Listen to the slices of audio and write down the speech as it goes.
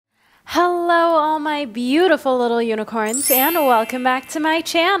my beautiful little unicorns, and welcome back to my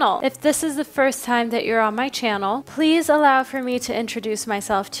channel. If this is the first time that you're on my channel, please allow for me to introduce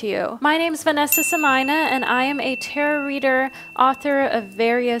myself to you. My name is Vanessa and I am a tarot reader, author of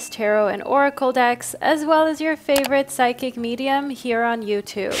various tarot and oracle decks, as well as your favorite psychic medium here on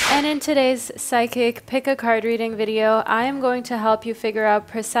YouTube. And in today's psychic pick a card reading video, I am going to help you figure out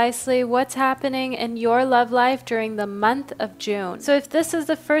precisely what's happening in your love life during the month of June. So if this is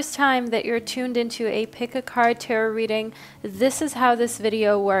the first time that you're tuned into a pick a card tarot reading, this is how this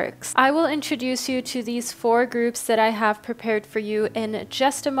video works. I will introduce you to these 4 groups that I have prepared for you in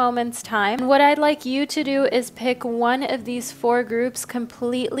just a moment's time. And what I'd like you to do is pick one of these 4 groups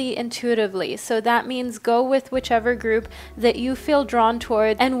completely intuitively. So that means go with whichever group that you feel drawn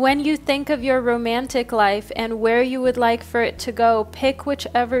toward. And when you think of your romantic life and where you would like for it to go, pick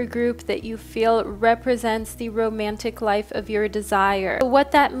whichever group that you feel represents the romantic life of your desire. So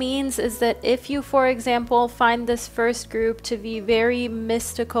what that means is that if you, for example, find this first group to be very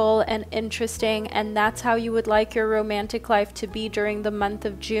mystical and interesting, and that's how you would like your romantic life to be during the month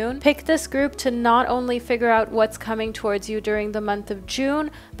of June, pick this group to not only figure out what's coming towards you during the month of June,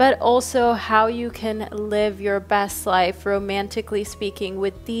 but also how you can live your best life, romantically speaking,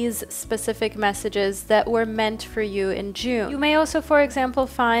 with these specific messages that were meant for you in June. You may also, for example,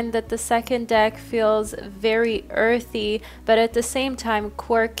 find that the second deck feels very earthy, but at the same time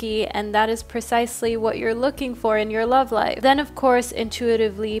quirky, and that is precisely what you're looking for in your love life. Then, of course,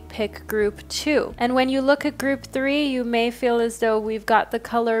 intuitively pick group 2. And when you look at group 3, you may feel as though we've got the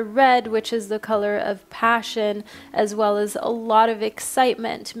color red, which is the color of passion, as well as a lot of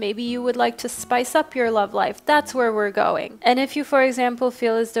excitement. Maybe you would like to spice up your love life. That's where we're going. And if you, for example,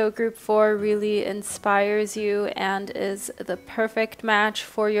 feel as though group 4 really inspires you and is the perfect match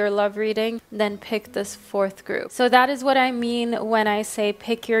for your love reading, then pick this 4th group. So that is what I mean when I say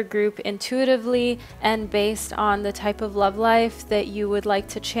pick your group intuitively and based on the type of love life that you would like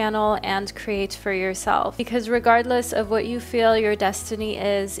to channel and create for yourself. Because regardless of what you feel your destiny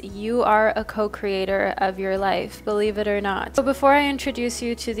is, you are a co-creator of your life, believe it or not. So before I introduce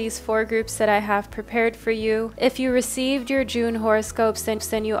you to these 4 groups that I have prepared for you, if you received your June horoscopes,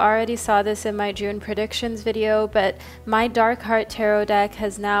 then you already saw this in my June predictions video, but my Dark Heart Tarot deck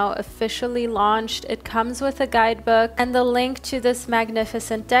has now officially launched. It comes with a guidebook, and the link to this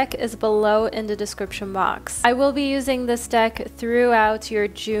magnificent deck is below in the description box. I will be using this deck throughout your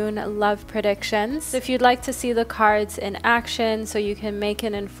June love predictions. If you'd like to see the cards in action so you can make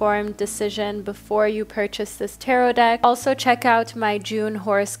an informed decision before you purchase this tarot deck, also check out my June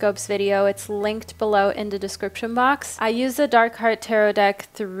horoscopes video. It's linked below in the description box. I use the Dark Heart Tarot deck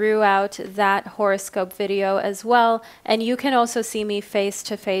throughout that horoscope video as well, and you can also see me face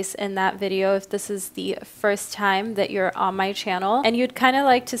to face in that video if this is the first time that you're on my channel and you'd kind of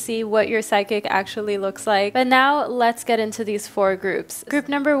like to see what your psychic actually looks like. But now let's get into these 4 groups. Group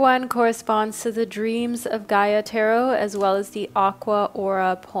number 1 corresponds to the Dreams of Gaia Tarot as well as the Aqua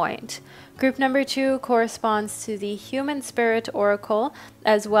Aura Point. Group number 2 corresponds to the Human Spirit Oracle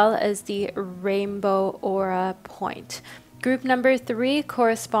as well as the Rainbow Aura Point. Group number 3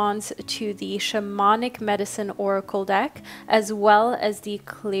 corresponds to the Shamanic Medicine Oracle deck, as well as the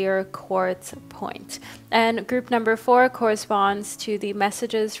Clear Quartz Point. And group number 4 corresponds to the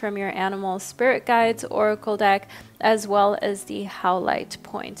Messages from Your Animal Spirit Guides Oracle deck, as well as the Howlite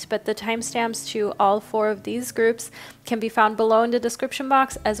Point. But the timestamps to all 4 of these groups can be found below in the description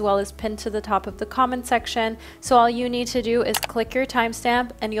box, as well as pinned to the top of the comment section. So all you need to do is click your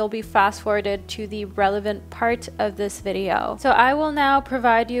timestamp and you'll be fast forwarded to the relevant part of this video. So I will now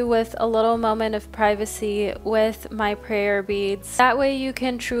provide you with a little moment of privacy with my prayer beads. That way you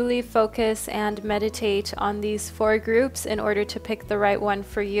can truly focus and meditate on these 4 groups in order to pick the right one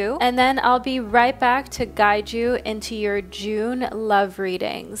for you. And then I'll be right back to guide you into your June love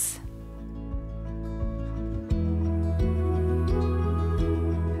readings.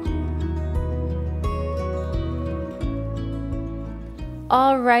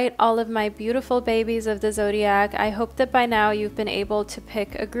 Alright, all of my beautiful babies of the zodiac, I hope that by now you've been able to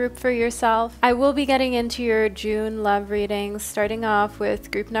pick a group for yourself. I will be getting into your June love readings, starting off with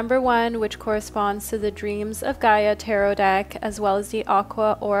group number 1, which corresponds to the Dreams of Gaia Tarot deck, as well as the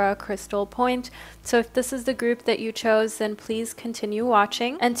Aqua Aura Crystal Point. So if this is the group that you chose, then please continue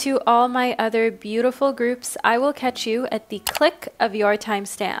watching. And to all my other beautiful groups, I will catch you at the click of your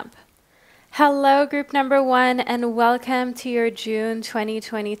timestamp. Hello, group number one, and welcome to your June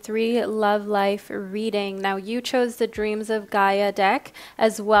 2023 Love Life reading. Now, you chose the Dreams of Gaia deck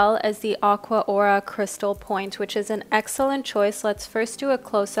as well as the Aqua Aura Crystal Point, which is an excellent choice. Let's first do a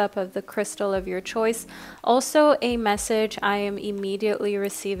close-up of the crystal of your choice. Also, a message I am immediately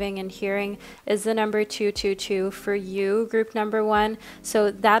receiving and hearing is the number 222 for you, group number one. So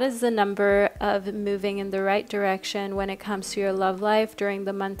that is the number of moving in the right direction when it comes to your love life during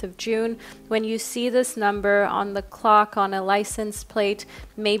the month of June. When you see this number on the clock, on a license plate,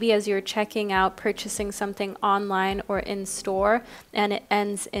 maybe as you're checking out, purchasing something online or in store, and it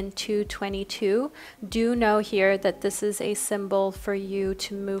ends in 222, do know here that this is a symbol for you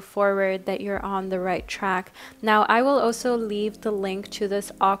to move forward, that you're on the right track. Now, I will also leave the link to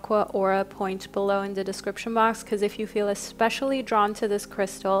this Aqua Aura point below in the description box, because if you feel especially drawn to this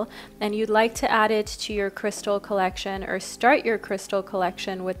crystal and you'd like to add it to your crystal collection or start your crystal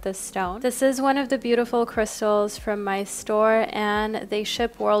collection with this stone, this is one of the beautiful crystals from my store, and they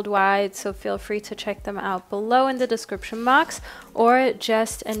ship worldwide, so feel free to check them out below in the description box, or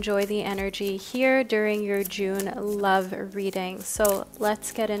just enjoy the energy here during your June love reading. So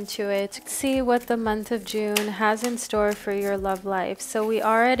let's get into it. See what the month of June has in store for your love life. So we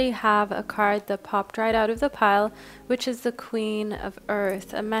already have a card that popped right out of the pile, which is the Queen of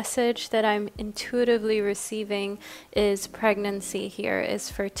Earth. A message that I'm intuitively receiving is pregnancy here, is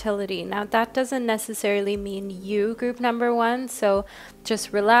fertility. Now, that doesn't necessarily mean you, group number one, so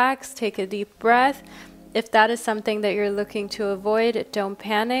just relax, take a deep breath. If that is something that you're looking to avoid, don't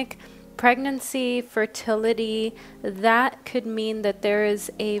panic. Pregnancy, fertility, that could mean that there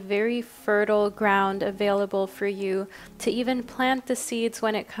is a very fertile ground available for you to even plant the seeds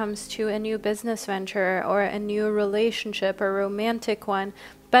when it comes to a new business venture or a new relationship, a romantic one.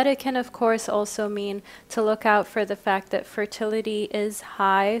 But it can, of course, also mean to look out for the fact that fertility is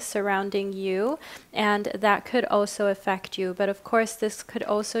high surrounding you, and that could also affect you. But of course, this could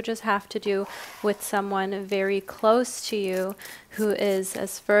also just have to do with someone very close to you who is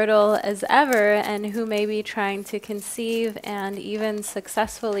as fertile as ever and who may be trying to conceive and even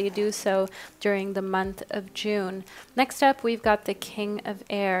successfully do so during the month of June. Next up, we've got the King of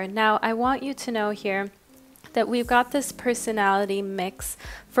Air. Now, I want you to know here that we've got this personality mix.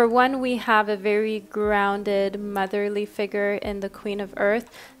 For one, we have a very grounded, motherly figure in the Queen of Earth.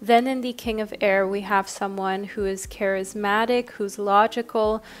 Then in the King of Air, we have someone who is charismatic, who's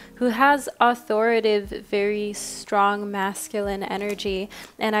logical, who has authoritative, very strong masculine energy.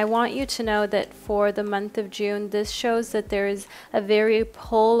 And I want you to know that for the month of June, this shows that there is a very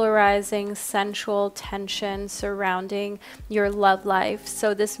polarizing, sensual tension surrounding your love life.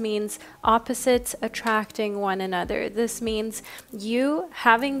 So this means opposites attracting one another. This means you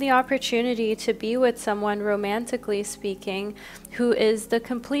having the opportunity to be with someone, romantically speaking, who is the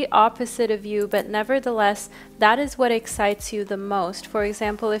complete opposite of you, but nevertheless, that is what excites you the most. For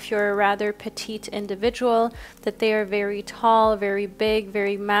example, if you're a rather petite individual, that they are very tall, very big,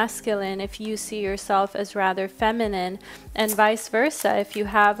 very masculine, if you see yourself as rather feminine, and vice versa. If you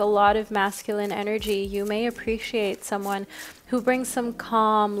have a lot of masculine energy, you may appreciate someone who brings some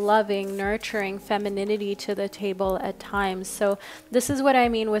calm, loving, nurturing femininity to the table at times. So this is what I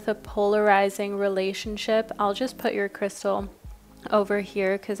mean with a polarizing relationship. I'll just put your crystal over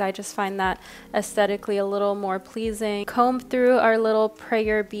here because I just find that aesthetically a little more pleasing. Comb through our little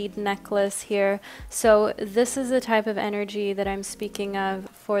prayer bead necklace here. So this is the type of energy that I'm speaking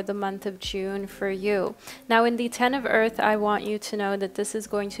of for the month of June for you. Now in the 10 of Earth, I want you to know that this is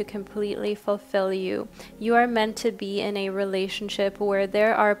going to completely fulfill you. You are meant to be in a relationship where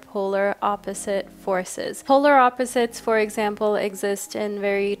there are polar opposite forces. Polar opposites, for example, exist in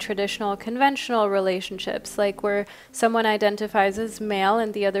very traditional, conventional relationships, like where someone identifies as male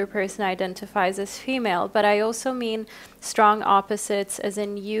and the other person identifies as female. But I also mean strong opposites, as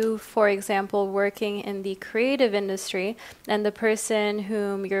in you, for example, working in the creative industry and the person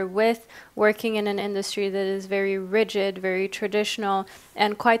whom you're with working in an industry that is very rigid, very traditional,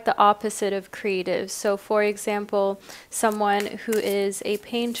 and quite the opposite of creative. So for example, someone who is a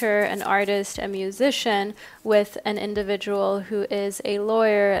painter, an artist, a musician, with an individual who is a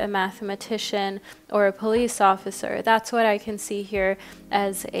lawyer, a mathematician, or a police officer. That's what I can see here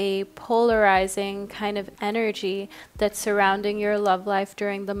as a polarizing kind of energy that's surrounding your love life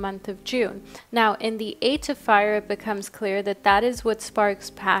during the month of June. Now, in the 8 of Fire, it becomes clear that that is what sparks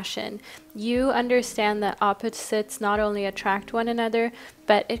passion. you understand that opposites not only attract one another,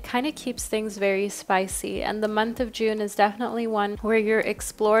 but it kind of keeps things very spicy. And the month of June is definitely one where you're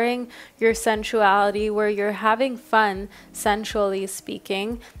exploring your sensuality, where you're having fun, sensually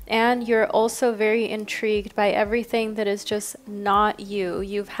speaking, and you're also very intrigued by everything that is just not you.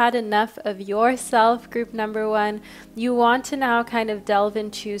 You've had enough of yourself, group number one. You want to now kind of delve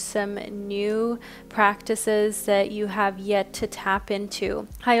into some new practices that you have yet to tap into.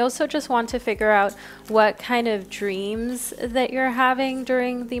 I also just want to figure out what kind of dreams that you're having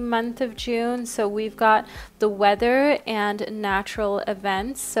during the month of June. So we've got the weather and natural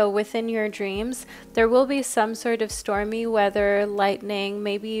events. So within your dreams, there will be some sort of stormy weather, lightning,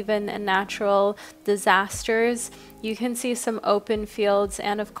 maybe even natural disasters. You can see some open fields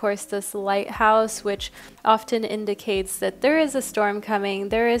and of course this lighthouse, which often indicates that there is a storm coming.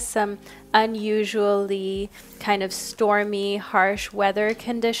 There is some unusually kind of stormy, harsh weather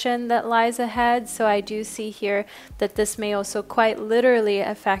condition that lies ahead. So I do see here that this may also quite literally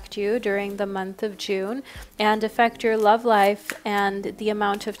affect you during the month of June and affect your love life and the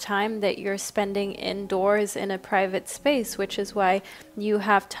amount of time that you're spending indoors in a private space, which is why you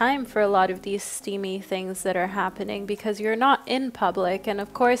have time for a lot of these steamy things that are happening, because you're not in public. And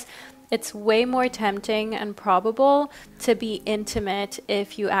of course, it's way more tempting and probable to be intimate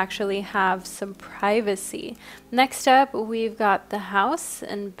if you actually have some privacy. Next up, we've got the house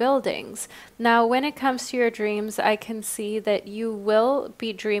and buildings. Now, when it comes to your dreams, I can see that you will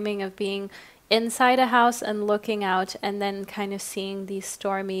be dreaming of being inside a house and looking out and then kind of seeing the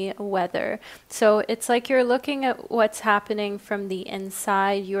stormy weather. So it's like you're looking at what's happening from the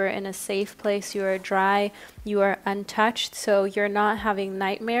inside. You're in a safe place, you are dry, you are untouched, so you're not having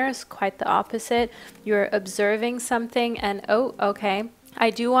nightmares, quite the opposite. You're observing something and oh, okay. I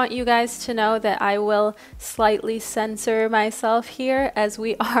do want you guys to know that I will slightly censor myself here as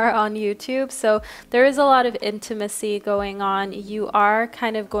we are on YouTube. So there is a lot of intimacy going on. You are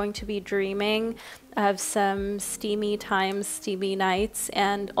kind of going to be dreaming of some steamy times, steamy nights,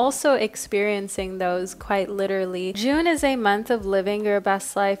 and also experiencing those quite literally. June is a month of living your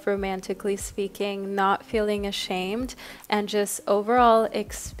best life, romantically speaking, not feeling ashamed, and just overall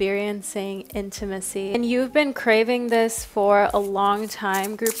experiencing intimacy. And you've been craving this for a long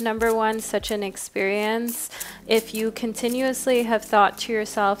time, group number one, such an experience. If you continuously have thought to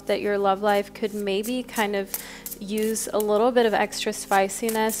yourself that your love life could maybe kind of use a little bit of extra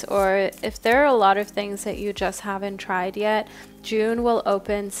spiciness, or if there are a lot of things that you just haven't tried yet, June will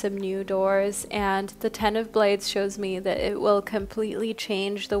open some new doors, and the Ten of Blades shows me that it will completely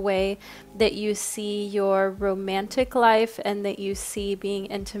change the way that you see your romantic life and that you see being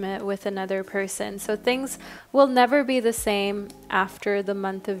intimate with another person. So things will never be the same after the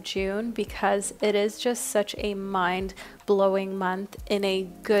month of June, because it is just such a mind-blowing month in a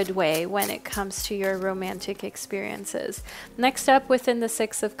good way when it comes to your romantic experiences. Next up, within the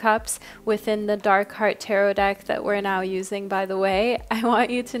Six of Cups, within the Dark Heart Tarot deck that we're now using, by the way, I want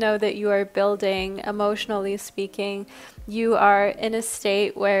you to know that you are building, emotionally speaking. You are in a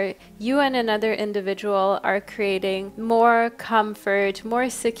state where you and another individual are creating more comfort, more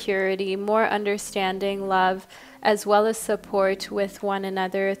security, more understanding, love, as well as support with one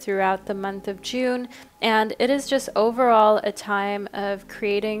another throughout the month of June. And it is just overall a time of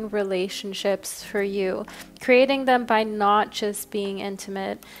creating relationships for you, creating them by not just being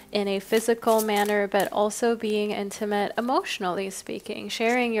intimate in a physical manner, but also being intimate emotionally speaking,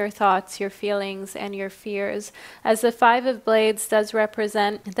 sharing your thoughts, your feelings, and your fears. As the Five of Blades does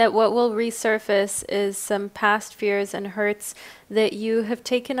represent that what will resurface is some past fears and hurts that you have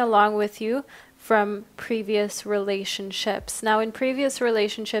taken along with you from previous relationships. Now, in previous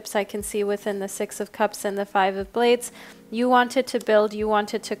relationships, I can see within the Six of Cups and the Five of Blades, you wanted to build, you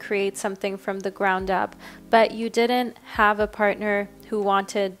wanted to create something from the ground up, but you didn't have a partner who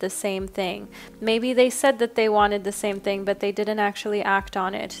wanted the same thing. Maybe they said that they wanted the same thing, but they didn't actually act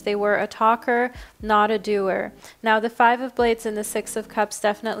on it. They were a talker, not a doer. Now, the Five of Blades and the Six of Cups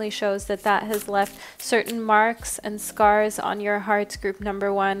definitely shows that that has left certain marks and scars on your hearts, group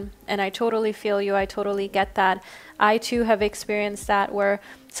number one. And I totally feel you. I totally get that. I too have experienced that, where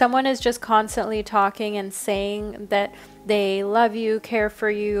someone is just constantly talking and saying that they love you, care for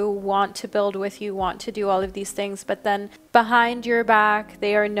you, want to build with you, want to do all of these things, but then behind your back,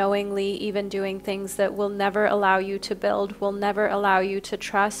 they are knowingly even doing things that will never allow you to build, will never allow you to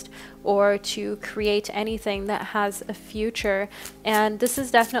trust or to create anything that has a future. And this is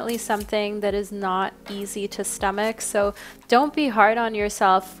definitely something that is not easy to stomach. So don't be hard on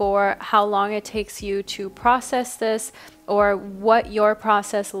yourself for how long it takes you to process this, or what your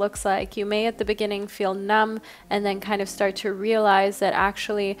process looks like. You may at the beginning feel numb and then kind of start to realize that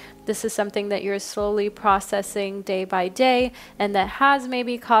actually this is something that you're slowly processing day by day, and that has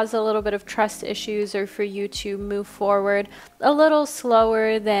maybe caused a little bit of trust issues, or for you to move forward a little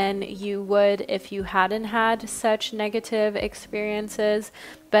slower than you would if you hadn't had such negative experiences.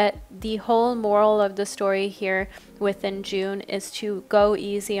 But the whole moral of the story here within June is to go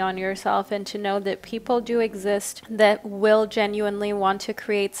easy on yourself, and to know that people do exist that will genuinely want to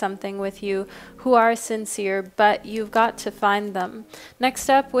create something with you, who are sincere, but you've got to find them. Next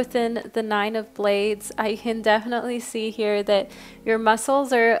up, within the Nine of Blades, I can definitely see here that your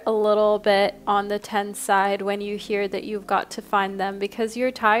muscles are a little bit on the tense side when you hear that you've got to find them, because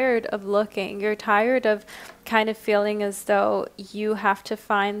you're tired of looking. You're tired of kind of feeling as though you have to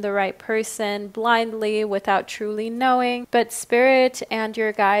find the right person blindly without truly knowing. But Spirit and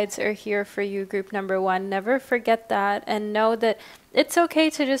your guides are here for you, group number one. Never forget that, and know that it's okay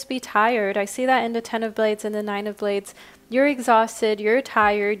to just be tired. I see that in the 10 of Blades and the 9 of Blades. You're exhausted, you're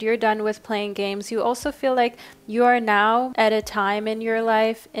tired, you're done with playing games. You also feel like you are now at a time in your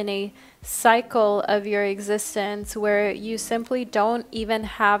life, in a cycle of your existence, where you simply don't even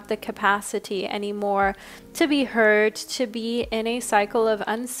have the capacity anymore to be heard, to be in a cycle of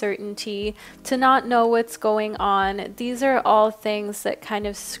uncertainty, to not know what's going on. These are all things that kind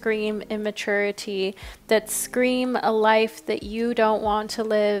of scream immaturity, that scream a life that you don't want to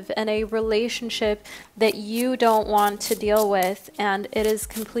live, and a relationship that you don't want to deal with. And it is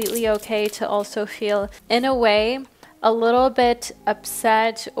completely okay to also feel, in a way, a little bit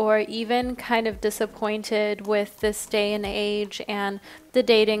upset or even kind of disappointed with this day and age and the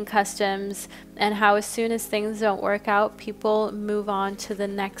dating customs, and how as soon as things don't work out, people move on to the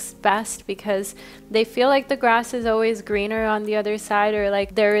next best because they feel like the grass is always greener on the other side, or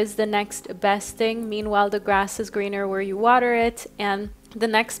like there is the next best thing. Meanwhile, the grass is greener where you water it, and the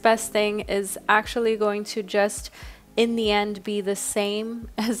next best thing is actually going to just in the end be the same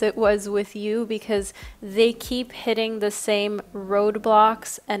as it was with you, because they keep hitting the same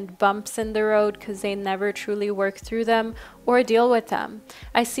roadblocks and bumps in the road because they never truly work through them or deal with them.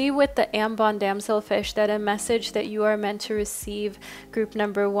 I see with the Ambon damselfish that a message that you are meant to receive, group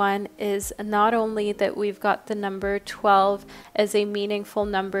number one, is not only that we've got the number 12 as a meaningful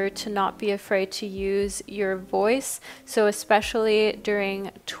number to not be afraid to use your voice. So especially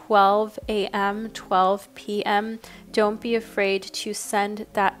during 12 a.m., 12 p.m., don't be afraid to send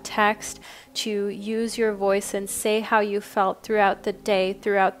that text, to use your voice and say how you felt throughout the day,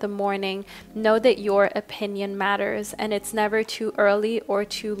 throughout the morning. Know that your opinion matters, and it's never too early or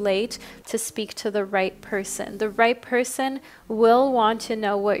too late to speak to the right person. The right person will want to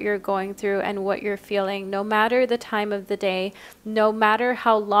know what you're going through and what you're feeling, no matter the time of the day, no matter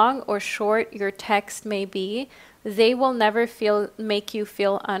how long or short your text may be. They will never make you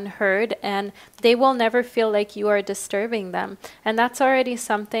feel unheard, and they will never feel like you are disturbing them. And that's already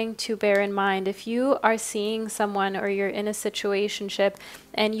something to bear in mind. If you are seeing someone or you're in a situationship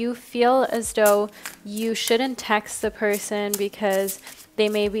and you feel as though you shouldn't text the person because they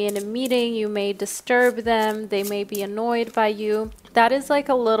may be in a meeting, you may disturb them, they may be annoyed by you, that is like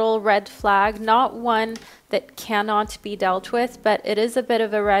a little red flag, not one that cannot be dealt with, but it is a bit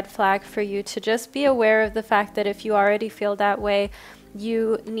of a red flag for you to just be aware of the fact that if you already feel that way,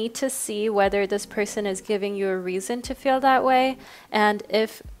 you need to see whether this person is giving you a reason to feel that way. And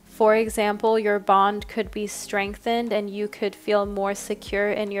if, for example, your bond could be strengthened and you could feel more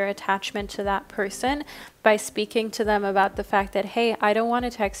secure in your attachment to that person by speaking to them about the fact that, hey, I don't want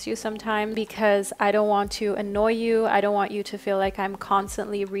to text you sometime because I don't want to annoy you. I don't want you to feel like I'm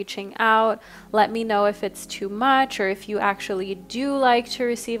constantly reaching out. Let me know if it's too much, or if you actually do like to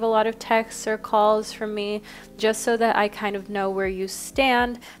receive a lot of texts or calls from me, just so that I kind of know where you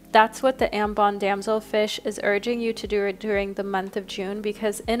stand. That's what the Ambon damselfish is urging you to do during the month of June,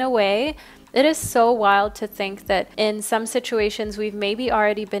 because in a way, it is so wild to think that in some situations we've maybe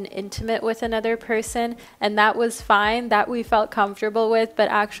already been intimate with another person and that was fine, that we felt comfortable with, but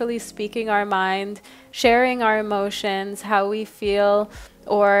actually speaking our mind, sharing our emotions, how we feel,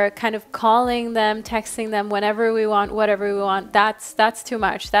 or kind of calling them, texting them whenever we want, whatever we want, that's too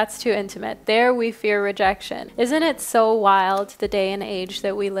much. That's too intimate. There we fear rejection. Isn't it so wild, the day and age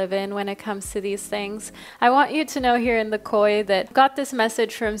that we live in when it comes to these things? I want you to know here in the Koi that got this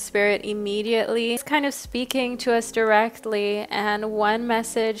message from Spirit immediately. It's kind of speaking to us directly, and one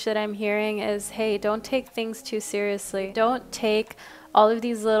message that I'm hearing is, hey, don't take things too seriously. Don't take all of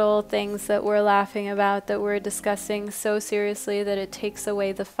these little things that we're laughing about, that we're discussing so seriously that it takes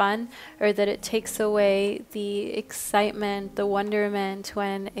away the fun, or that it takes away the excitement, the wonderment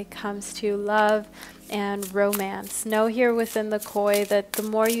when it comes to love and romance. Know here within the koi that the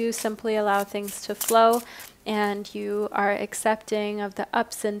more you simply allow things to flow and you are accepting of the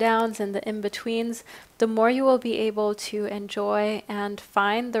ups and downs and the in-betweens, the more you will be able to enjoy and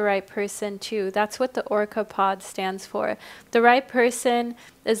find the right person too. That's what the Orca pod stands for. The right person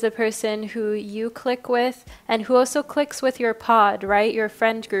is the person who you click with and who also clicks with your pod, right? Your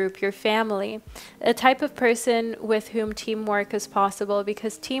friend group, your family. A type of person with whom teamwork is possible,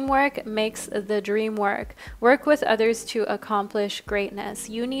 because teamwork makes the dream work. Work with others to accomplish greatness.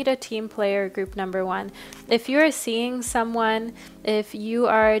 You need a team player, group number one. If you're seeing someone, if you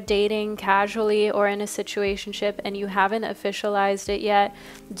are dating casually or in a situationship and you haven't officialized it yet,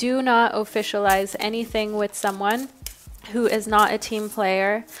 do not officialize anything with someone who is not a team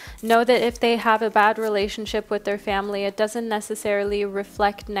player. Know that if they have a bad relationship with their family, it doesn't necessarily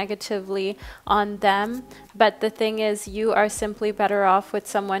reflect negatively on them. But the thing is, you are simply better off with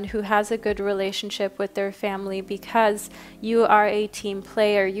someone who has a good relationship with their family, because you are a team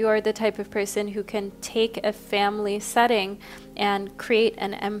player. You are the type of person who can take a family setting and create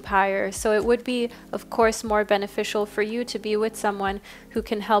an empire. So it would be, of course, more beneficial for you to be with someone who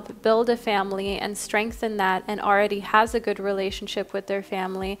can help build a family and strengthen that and already has a good relationship with their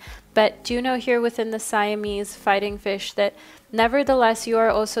family. But do know here within the Siamese fighting fish that nevertheless, you are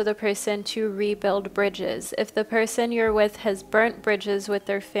also the person to rebuild bridges. If the person you're with has burnt bridges with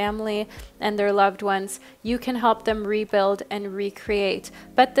their family and their loved ones, you can help them rebuild and recreate.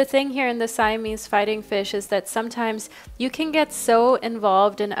 But the thing here in the Siamese fighting fish is that sometimes you can get so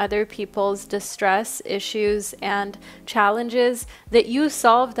involved in other people's distress, issues, and challenges that you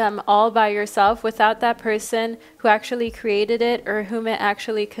solve them all by yourself without that person who actually created it or whom it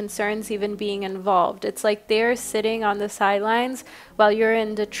actually concerns even being involved. It's like they're sitting on the sidelines while you're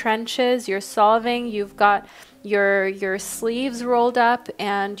in the trenches, you're solving, you've got your sleeves rolled up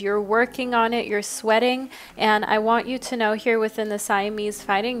and you're working on it, you're sweating. And I want you to know here within the Siamese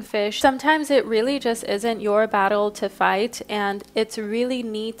fighting fish, sometimes it really just isn't your battle to fight, and it's really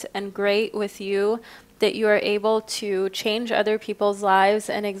neat and great with you that you are able to change other people's lives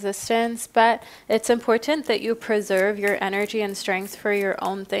and existence, but it's important that you preserve your energy and strength for your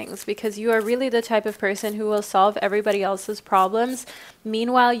own things, because you are really the type of person who will solve everybody else's problems.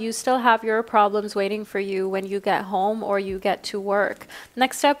 Meanwhile, you still have your problems waiting for you when you get home or you get to work.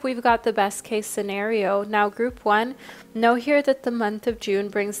 Next up, we've got the best case scenario. Now, group one, know here that the month of June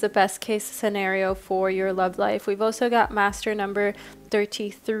brings the best case scenario for your love life. We've also got master number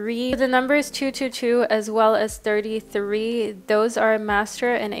 33. The numbers 222 as well as 33, those are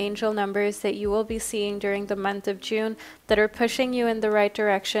master and angel numbers that you will be seeing during the month of June that are pushing you in the right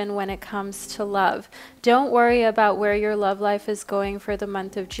direction when it comes to love. Don't worry about where your love life is going for the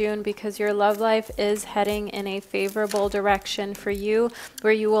month of June, because your love life is heading in a favorable direction for you,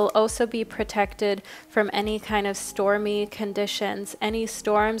 where you will also be protected from any kind of stormy conditions. Any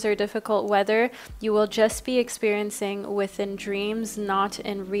storms or difficult weather you will just be experiencing within dreams, not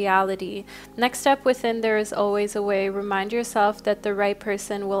in reality. Next up, within there is always a way. Remind yourself that the right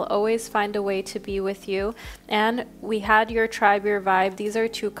person will always find a way to be with you. And we had your tribe, your vibe. These are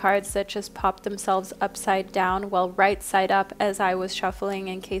two cards that just popped themselves upside down, well, right side up as I was shuffling,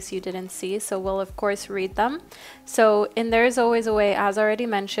 in case you didn't see. So we'll of course read them. So in There's Always a Way, as already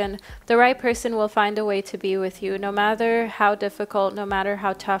mentioned, the right person will find a way to be with you, no matter how difficult, no matter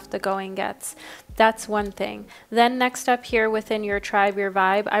how tough the going gets. That's one thing. Then next up here within your tribe, your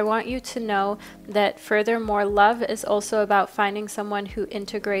vibe, I want you to know that furthermore, love is also about finding someone who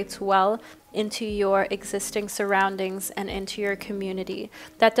integrates well into your existing surroundings and into your community.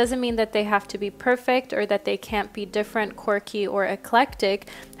 That doesn't mean that they have to be perfect or that they can't be different, quirky, or eclectic.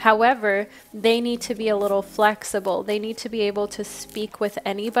 However, they need to be a little flexible. They need to be able to speak with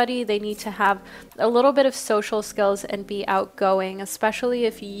anybody. They need to have a little bit of social skills and be outgoing, especially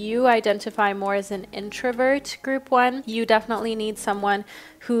if you identify more as an introvert, group one. You definitely need someone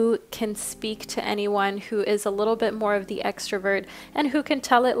who can speak to anyone, who is a little bit more of the extrovert, and who can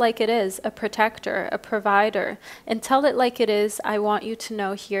tell it like it is, a protector, a provider. And tell it like it is, I want you to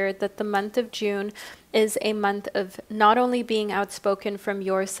know here that the month of June is a month of not only being outspoken from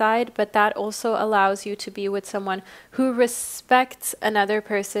your side, but that also allows you to be with someone who respects another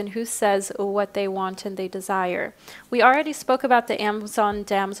person, who says what they want and they desire. We already spoke about the Amazon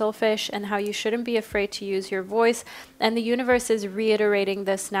damselfish and how you shouldn't be afraid to use your voice, and the universe is reiterating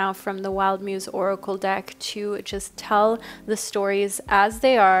this now from the Wild Muse Oracle deck to just tell the stories as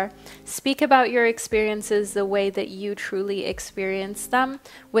they are. Speak about your experiences the way that you truly experience them,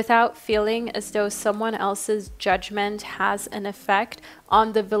 without feeling as though someone else's judgment has an effect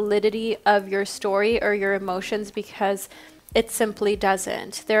on the validity of your story or your emotions, because It simply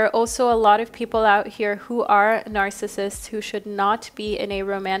doesn't. There are also a lot of people out here who are narcissists who should not be in a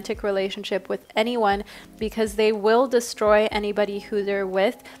romantic relationship with anyone because they will destroy anybody who they're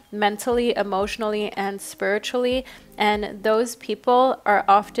with mentally, emotionally, and spiritually. And those people are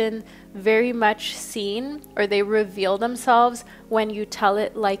often very much seen, or they reveal themselves when you tell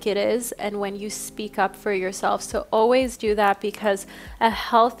it like it is and when you speak up for yourself. So always do that, because a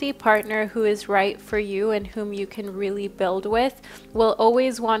healthy partner who is right for you and whom you can really build with will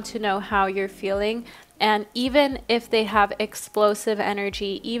always want to know how you're feeling. And even if they have explosive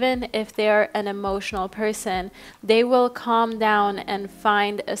energy, even if they are an emotional person, they will calm down and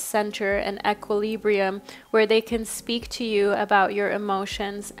find a center, an equilibrium, where they can speak to you about your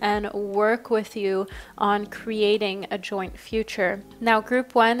emotions and work with you on creating a joint future. Now,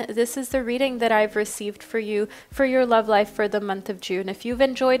 group 1, this is the reading that I've received for you for your love life for the month of June. If you've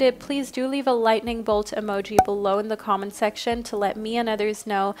enjoyed it, please do leave a lightning bolt emoji below in the comment section to let me and others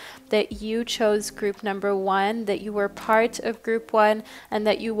know that you chose group number 1, that you were part of group 1, and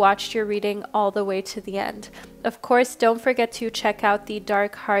that you watched your reading all the way to the end. Of course, don't forget to check out the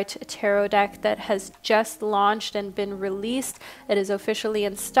Dark Heart Tarot deck that has just launched and been released. It is officially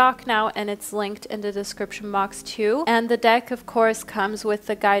in stock now, and it's linked in the description box too. And the deck, of course, comes with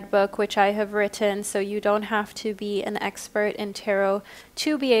the guidebook, which I have written, so you don't have to be an expert in tarot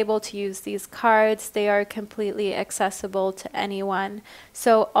to be able to use these cards. They are completely accessible to anyone.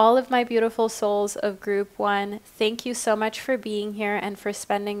 So all of my beautiful souls of group 1, thank you so much for being here and for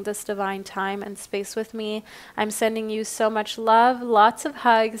spending this divine time and space with me. I'm sending you so much love, lots of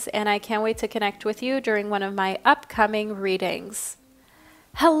hugs, and I can't wait to connect with you during one of my upcoming readings.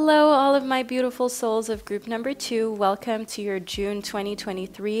 Hello, all of my beautiful souls of group number 2. Welcome to your June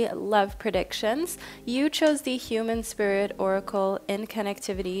 2023 love predictions. You chose the Human Spirit Oracle in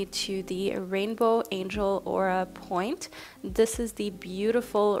connectivity to the Rainbow Angel Aura point. This is the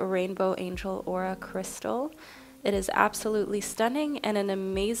beautiful Rainbow Angel Aura crystal. It is absolutely stunning and an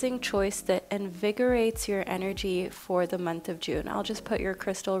amazing choice that invigorates your energy for the month of June. I'll just put your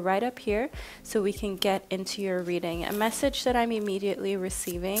crystal right up here so we can get into your reading. A message that I'm immediately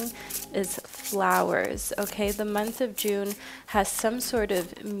receiving is flowers. Okay, the month of June has some sort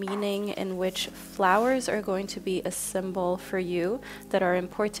of meaning in which flowers are going to be a symbol for you that are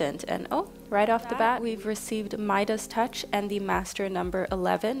important. And oh, right off the bat, we've received Midas Touch and the Master number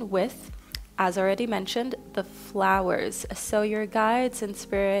 11 with, as already mentioned, the flowers. So your guides and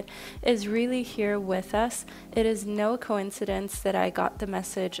spirit is really here with us. It is no coincidence that I got the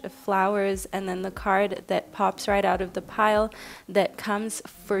message of flowers, and then the card that pops right out of the pile that comes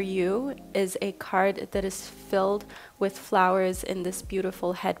for you is a card that is filled with flowers in this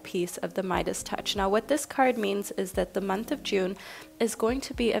beautiful headpiece of the Midas Touch. Now, what this card means is that the month of June is going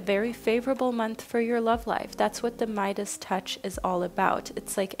to be a very favorable month for your love life. That's what the Midas Touch is all about.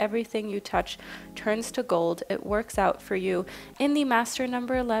 It's like everything you touch turns to gold. It works out for you. In the Master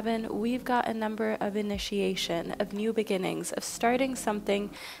number 11, we've got a number of initiation, of new beginnings, of starting something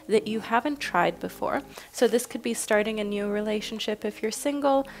that you haven't tried before. So this could be starting a new relationship if you're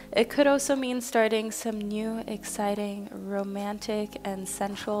single. It could also mean starting some new, exciting, romantic and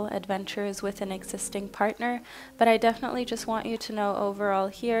sensual adventures with an existing partner. But I definitely just want you to know overall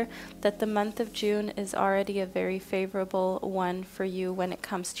here that the month of June is already a very favorable one for you when it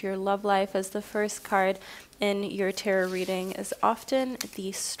comes to your love life, as the first card in your tarot reading is often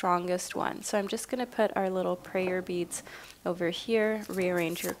the strongest one. So I'm just going to put our little prayer beads over here,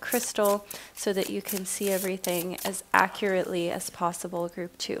 rearrange your crystal so that you can see everything as accurately as possible,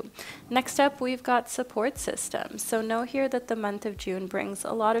 group 2. Next up, we've got support systems. So know here that the month of June brings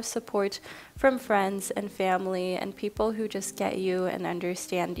a lot of support from friends and family and people who just get you and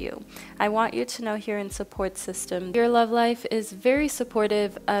understand you. I want you to know here in support system, your love life is very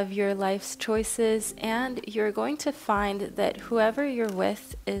supportive of your life's choices, and you're going to find that whoever you're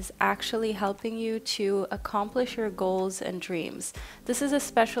with is actually helping you to accomplish your goals and dreams. This is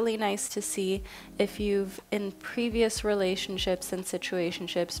especially nice to see if you've, in previous relationships and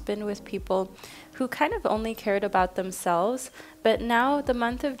situationships, been with people who kind of only cared about themselves. But now the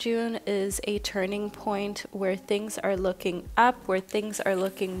month of June is a turning point where things are looking up, where things are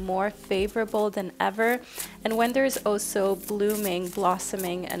looking more favorable than ever, and when there's also blooming,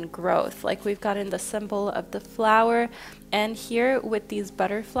 blossoming, and growth, like we've got in the symbol of the flower. And here with these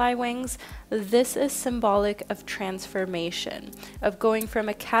butterfly wings, this is symbolic of transformation, of going from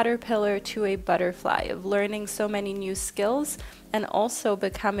a caterpillar to a butterfly, of learning so many new skills, and also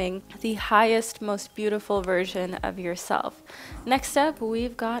becoming the highest, most beautiful version of yourself. Next up,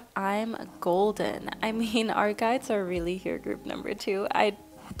 we've got I'm Golden. I mean, our guides are really here, group number 2. I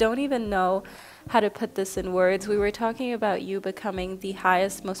don't even know how to put this in words. We were talking about you becoming the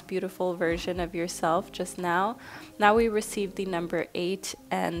highest, most beautiful version of yourself just now. Now we received the number 8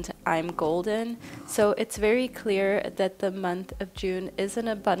 and I'm golden. So it's very clear that the month of June is an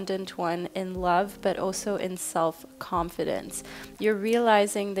abundant one in love, but also in self-confidence. You're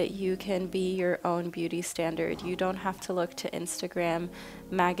realizing that you can be your own beauty standard. You don't have to look to Instagram,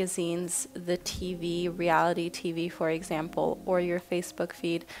 magazines, the TV, reality TV, for example, or your Facebook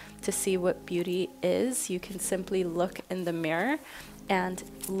feed to see what beauty is. You can simply look in the mirror and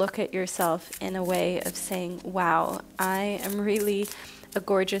look at yourself in a way of saying, wow, I am really a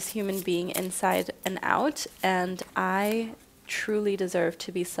gorgeous human being inside and out, and I truly deserve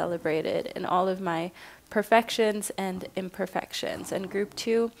to be celebrated in all of my perfections and imperfections. And group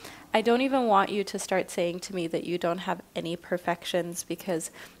 2, I don't even want you to start saying to me that you don't have any perfections,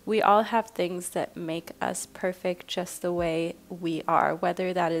 because we all have things that make us perfect just the way we are,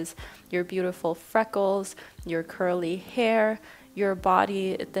 whether that is your beautiful freckles, your curly hair, your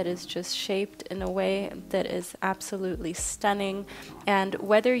body that is just shaped in a way that is absolutely stunning. And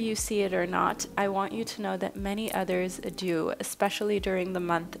whether you see it or not, I want you to know that many others do, especially during the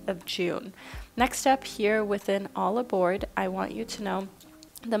month of June. Next up here within All Aboard, I want you to know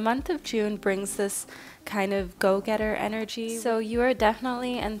the month of June brings this kind of go-getter energy. So you are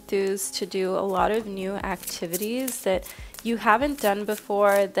definitely enthused to do a lot of new activities that you haven't done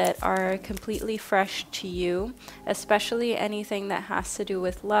before, that are completely fresh to you, especially anything that has to do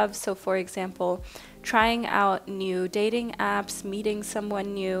with love. So for example, trying out new dating apps, meeting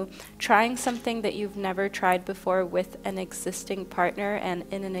someone new, trying something that you've never tried before with an existing partner and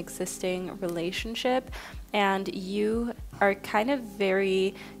in an existing relationship. And you are kind of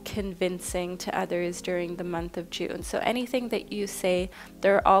very convincing to others during the month of June. So anything that you say,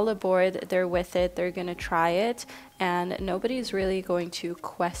 they're all aboard, they're with it, they're going to try it, and nobody's really going to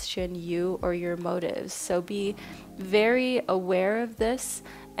question you or your motives. So be very aware of this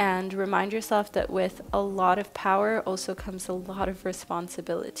and remind yourself that with a lot of power also comes a lot of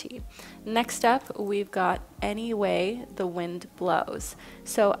responsibility. Next up, we've got Any Way the Wind Blows.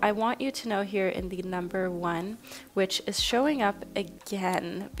 So I want you to know here in the number 1, which is showing up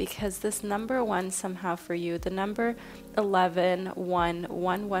again, because this number 1 somehow for you, the number 11, 1,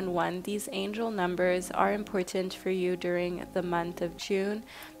 1, 1, 1, these angel numbers are important for you during the month of June.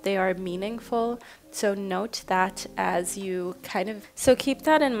 They are meaningful. So note that as you so keep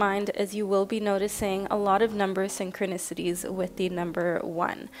that in mind, as you will be noticing a lot of number synchronicities with the number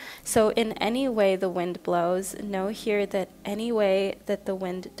 1. So in Any Way the Wind Blows, know here that any way that the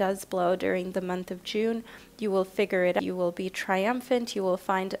wind does blow during the month of June, you will figure it out. You will be triumphant. You will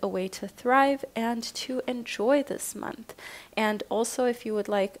find a way to thrive and to enjoy this month. And also, if you would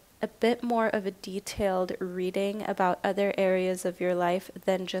like a bit more of a detailed reading about other areas of your life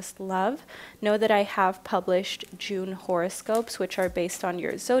than just love, know that I have published June horoscopes, which are based on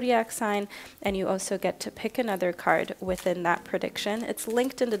your zodiac sign, and you also get to pick another card within that prediction. It's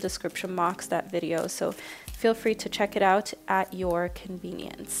linked in the description box, that video, so feel free to check it out at your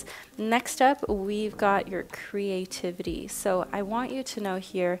convenience. Next up, we've got your creativity. So I want you to know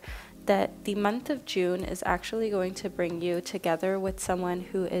here that the month of June is actually going to bring you together with someone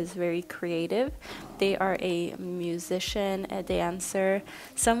who is very creative. They are a musician, a dancer,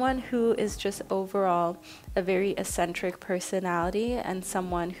 someone who is just overall a very eccentric personality, and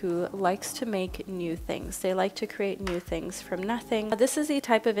someone who likes to make new things. They like to create new things from nothing. This is the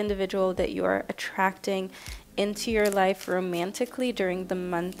type of individual that you are attracting into your life romantically during the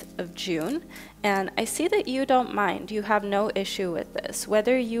month of June. And I see that you don't mind. You have no issue with this.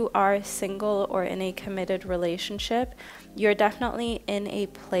 Whether you are single or in a committed relationship, you're definitely in a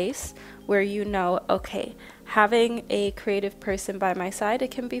place where you know, okay, having a creative person by my side,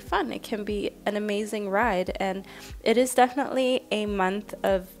 it can be fun. It can be an amazing ride. And it is definitely a month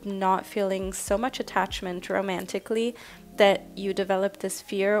of not feeling so much attachment romantically that you develop this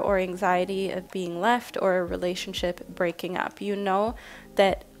fear or anxiety of being left or a relationship breaking up. You know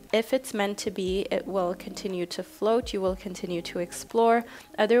that if it's meant to be, it will continue to float, you will continue to explore.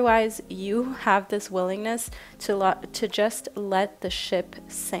 Otherwise, you have this willingness to just let the ship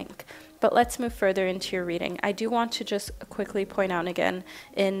sink. But let's move further into your reading. I do want to just quickly point out again,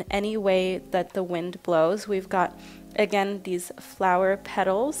 in Any Way that the Wind Blows, we've got, again, these flower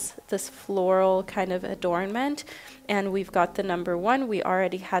petals this floral kind of adornment. And we've got the number 1. We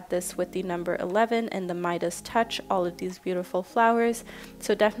already had this with the number 11 and the Midas touch, all of these beautiful flowers.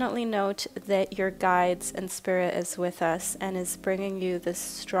 So definitely note that your guides and spirit is with us and is bringing you this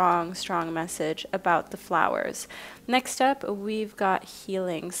strong, strong message about the flowers. Next up, we've got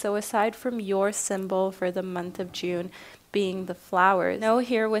healing. So aside from your symbol for the month of June being the flowers, know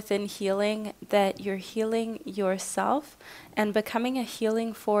here within healing that you're healing yourself and becoming a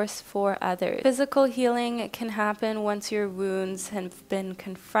healing force for others. Physical healing can happen once your wounds have been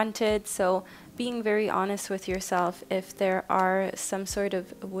confronted, so being very honest with yourself if there are some sort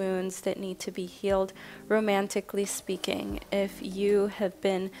of wounds that need to be healed, romantically speaking. If you have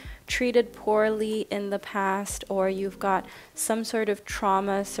been treated poorly in the past, or you've got some sort of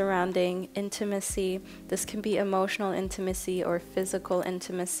trauma surrounding intimacy, this can be emotional intimacy or physical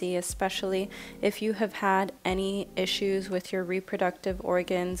intimacy, especially if you have had any issues with your reproductive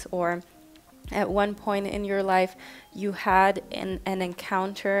organs, or at one point in your life you had an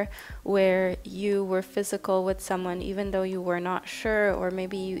encounter where you were physical with someone even though you were not sure, or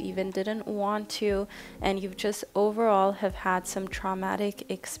maybe you even didn't want to, and you've just overall have had some traumatic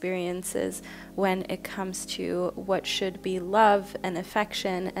experiences when it comes to what should be love and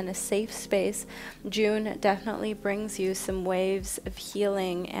affection and a safe space. June definitely brings you some waves of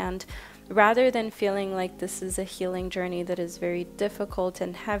healing, and rather than feeling like this is a healing journey that is very difficult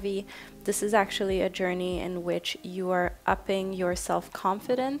and heavy, this is actually a journey in which you are upping your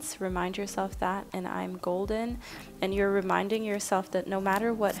self-confidence. Remind yourself that, and I'm golden. And you're reminding yourself that no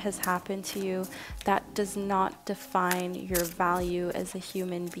matter what has happened to you, that does not define your value as a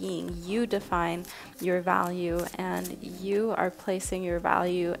human being. You define your value, and you are placing your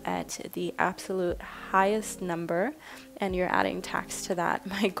value at the absolute highest number, and you're adding tax to that,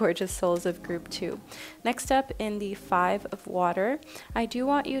 my gorgeous souls of group 2. Next up, in the 5 of water, I do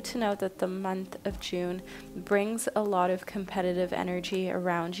want you to know that the month of June brings a lot of competitive energy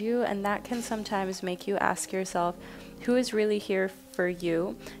around you, and that can sometimes make you ask yourself, who is really here for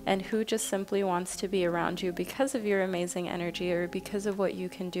you, and who just simply wants to be around you because of your amazing energy or because of what you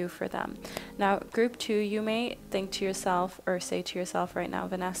can do for them. Now, group 2, you may think to yourself or say to yourself right now,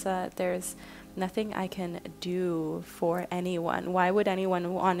 Vanessa, there's nothing I can do for anyone. Why would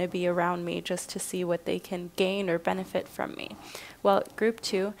anyone want to be around me just to see what they can gain or benefit from me? Well, group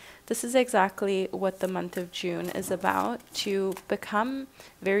 2, this is exactly what the month of June is about, to become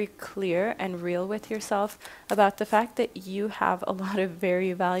very clear and real with yourself about the fact that you have a lot of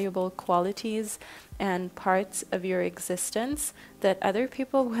very valuable qualities and parts of your existence that other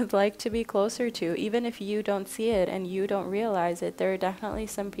people would like to be closer to. Even if you don't see it and you don't realize it, there are definitely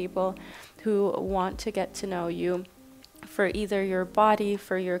some people who want to get to know you for either your body,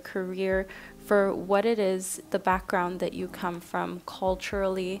 for your career, for what it is, the background that you come from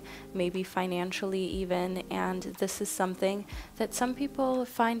culturally, maybe financially even. And this is something that some people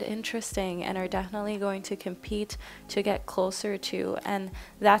find interesting and are definitely going to compete to get closer to. And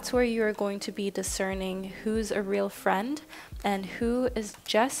that's where you're going to be discerning who's a real friend and who is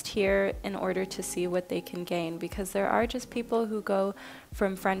just here in order to see what they can gain, because there are just people who go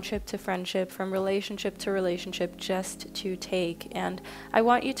from friendship to friendship, from relationship to relationship, just to take. And I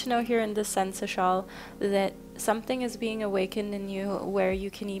want you to know here in this sense, Ashal, that something is being awakened in you where you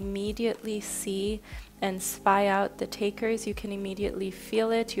can immediately see and spy out the takers. You can immediately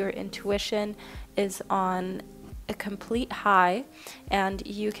feel it. Your intuition is on a complete high, and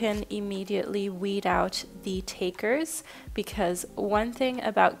you can immediately weed out the takers, because one thing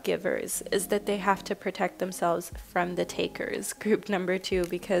about givers is that they have to protect themselves from the takers, group number 2,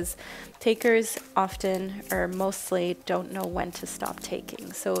 because takers often or mostly don't know when to stop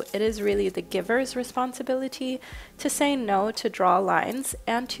taking. So it is really the giver's responsibility to say no, to draw lines,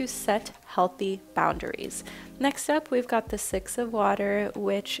 and to set healthy boundaries. Next up, we've got the 6 of water,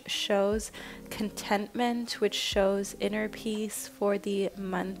 which shows contentment, which shows inner peace for the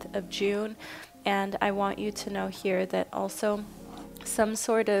month of June. And I want you to know here that also some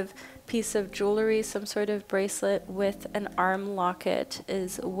sort of piece of jewelry, some sort of bracelet with an arm locket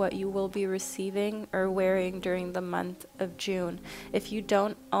is what you will be receiving or wearing during the month of June. If you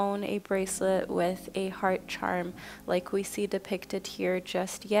don't own a bracelet with a heart charm like we see depicted here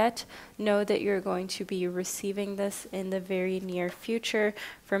just yet, know that you're going to be receiving this in the very near future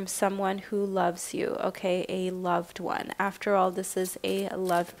from someone who loves you, okay? A loved one. After all, this is a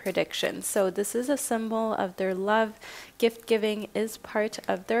love prediction. So this is a symbol of their love. Gift giving is part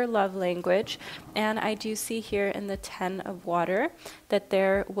of their love language. And I do see here in the 10 of water that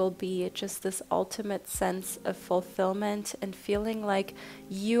there will be just this ultimate sense of fulfillment and feeling like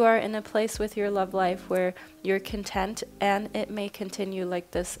you are in a place with your love life where you're content, and it may continue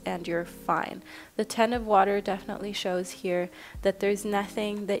like this and you're fine. The 10 of water definitely shows here that there's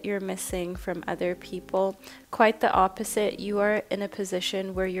nothing that you're missing from other people. Quite the opposite, you are in a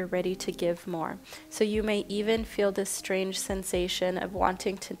position where you're ready to give more. So you may even feel this strange sensation of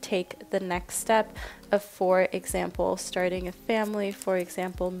wanting to take the next step of, for example, starting a family, for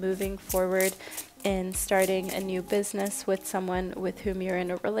example, moving forward in starting a new business with someone with whom you're in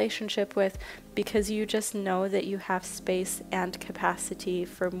a relationship with, because you just know that you have space and capacity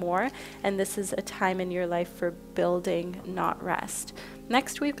for more, and this is a time in your life for building, not rest.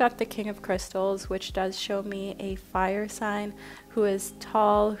 Next, we've got the King of Crystals, which does show me a fire sign who is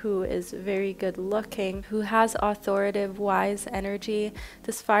tall, who is very good looking, who has authoritative, wise energy.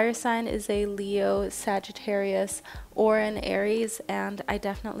 This fire sign is a Leo, Sagittarius, or an Aries, and I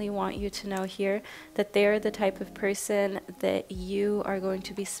definitely want you to know here that they're the type of person that you are going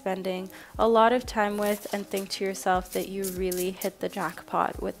to be spending a lot of time with, and think to yourself that you really hit the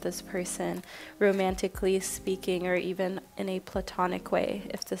jackpot with this person, romantically speaking, or even in a platonic way,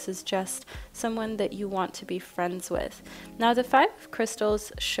 if this is just someone that you want to be friends with. Now, the Five of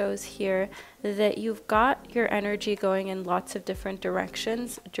Crystals shows here that you've got your energy going in lots of different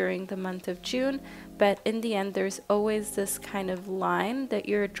directions during the month of June, but in the end, there's always this kind of line that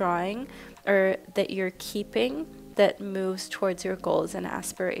you're drawing or that you're keeping that moves towards your goals and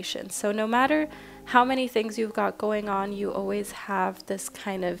aspirations. So no matter how many things you've got going on, you always have this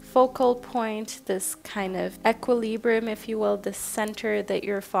kind of focal point, this kind of equilibrium, if you will, this center that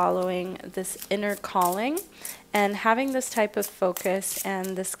you're following, this inner calling. And having this type of focus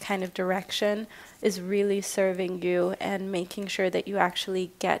and this kind of direction is really serving you and making sure that you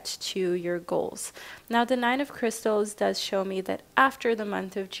actually get to your goals. Now, the Nine of Crystals does show me that after the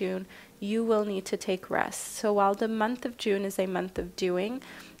month of June, you will need to take rest. So while the month of June is a month of doing,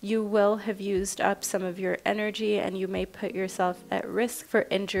 you will have used up some of your energy, and you may put yourself at risk for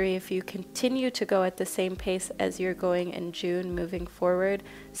injury if you continue to go at the same pace as you're going in June moving forward.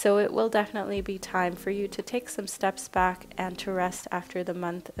 So it will definitely be time for you to take some steps back and to rest after the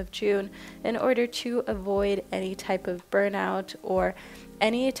month of June in order to avoid any type of burnout or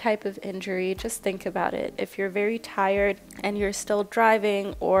any type of injury. Just think about it. If you're very tired and you're still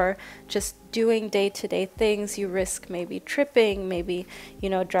driving or just doing day-to-day things, you risk maybe tripping, maybe,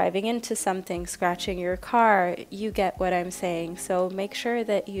 driving into something, scratching your car. You get what I'm saying. So make sure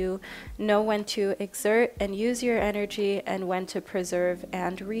that you know when to exert and use your energy and when to preserve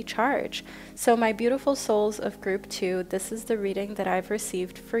and recharge. So my beautiful souls of group 2, this is the reading that I've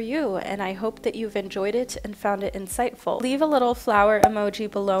received for you, and I hope that you've enjoyed it and found it insightful. Leave a little flower emoji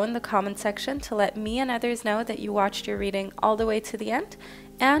below in the comment section to let me and others know that you watched your reading all the way to the end,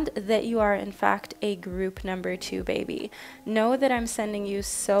 and that you are in fact a group number 2 baby. Know that I'm sending you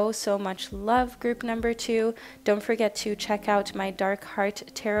so much love, group number 2. Don't forget to check out my Dark Heart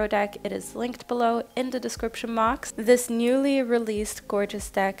Tarot deck. It is linked below in the description box. This newly released gorgeous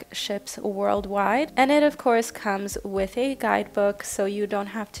deck ships worldwide, and it of course comes with a guidebook, so you don't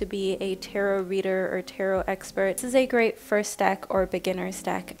have to be a tarot reader or tarot expert. This is a great first deck or beginner's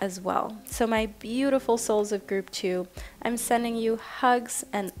deck as well. So my beautiful souls of group 2, I'm sending you hugs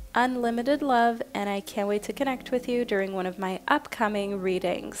and unlimited love, and I can't wait to connect with you during one of my upcoming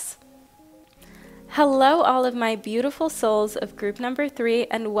readings. Hello, all of my beautiful souls of group number 3,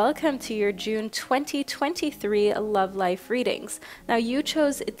 and welcome to your June 2023 Love Life readings. Now, you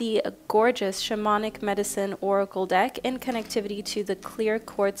chose the gorgeous Shamanic Medicine Oracle deck in connectivity to the clear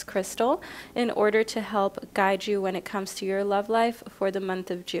quartz crystal in order to help guide you when it comes to your love life for the month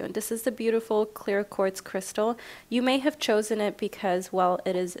of June. This is the beautiful clear quartz crystal. You may have chosen it because, well,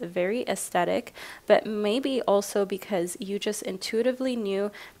 it is very aesthetic, but maybe also because you just intuitively knew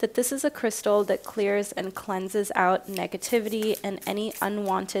that this is a crystal that clears and cleanses out negativity and any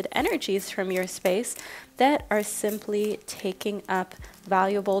unwanted energies from your space that are simply taking up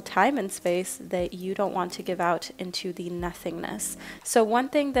valuable time and space that you don't want to give out into the nothingness. So one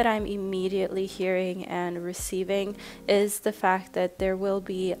thing that I'm immediately hearing and receiving is the fact that there will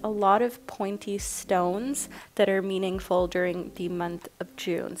be a lot of pointy stones that are meaningful during the month of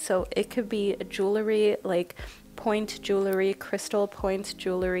June. So it could be jewelry like point jewelry, crystal point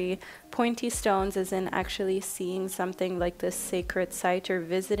jewelry, pointy stones, as in actually seeing something like this sacred site or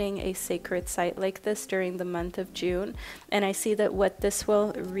visiting a sacred site like this during the month of June. And I see that what this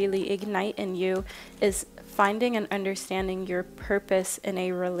will really ignite in you is finding and understanding your purpose in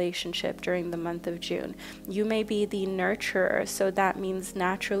a relationship during the month of June. You may be the nurturer, so that means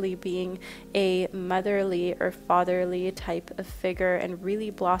naturally being a motherly or fatherly type of figure and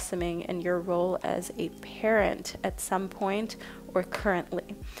really blossoming in your role as a parent at some point or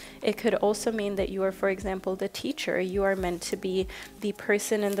currently. It could also mean that you are, for example, the teacher. You are meant to be the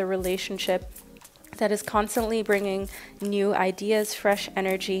person in the relationship that is constantly bringing new ideas, fresh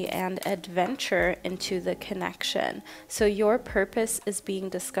energy, and adventure into the connection. So your purpose is being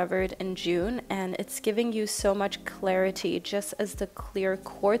discovered in June, and it's giving you so much clarity, just as the clear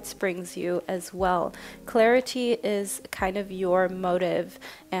quartz brings you as well. Clarity is kind of your motive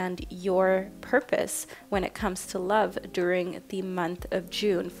and your purpose when it comes to love during the month of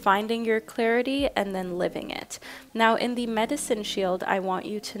June, finding your clarity and then living it. Now, in the medicine shield, I want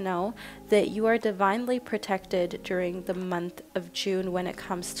you to know that you are divinely protected during the month of June when it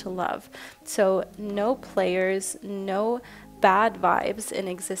comes to love. So no players, no bad vibes in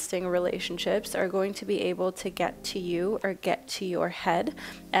existing relationships are going to be able to get to you or get to your head,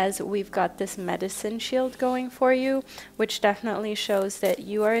 as we've got this medicine shield going for you, which definitely shows that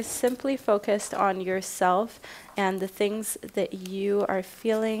you are simply focused on yourself and the things that you are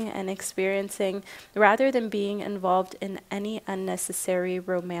feeling and experiencing, rather than being involved in any unnecessary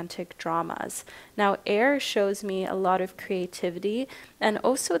romantic dramas. Now, air shows me a lot of creativity and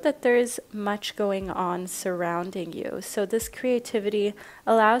also that there's much going on surrounding you. So this creativity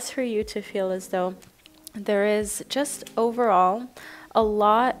allows for you to feel as though there is just overall a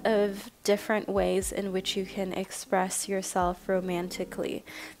lot of different ways in which you can express yourself romantically.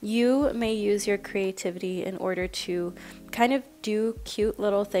 You may use your creativity in order to kind of do cute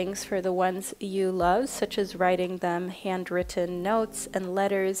little things for the ones you love, such as writing them handwritten notes and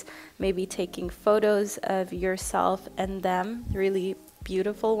letters, maybe taking photos of yourself and them, really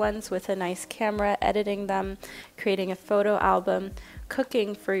beautiful ones with a nice camera, editing them, creating a photo album,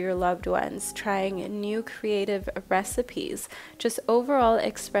 cooking for your loved ones, trying new creative recipes, just overall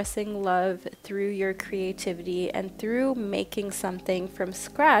expressing love through your creativity and through making something from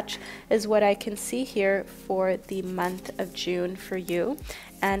scratch is what I can see here for the month of June for you.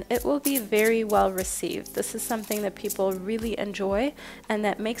 And it will be very well received. This is something that people really enjoy and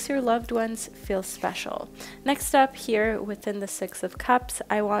that makes your loved ones feel special. Next up here within the Six of Cups,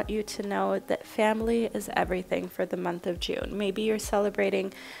 I want you to know that family is everything for the month of June. Maybe you're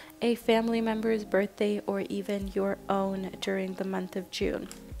celebrating a family member's birthday or even your own during the month of June.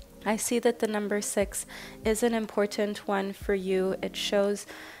 I see that the number 6 is an important one for you. It shows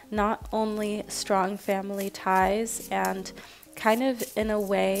not only strong family ties and kind of in a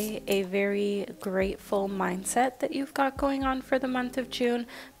way a very grateful mindset that you've got going on for the month of June,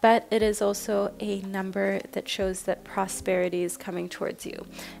 but it is also a number that shows that prosperity is coming towards you.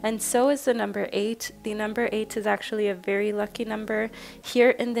 And so is the number 8. The number 8 is actually a very lucky number. Here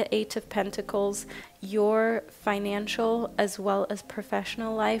in the 8 of Pentacles, your financial as well as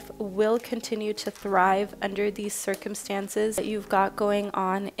professional life will continue to thrive under these circumstances that you've got going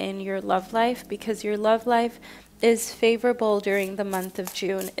on in your love life, because your love life is favorable during the month of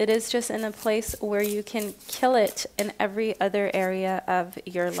June. It is just in a place where you can kill it in every other area of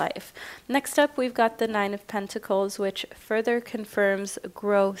your life. Next up, we've got the 9 of Pentacles, which further confirms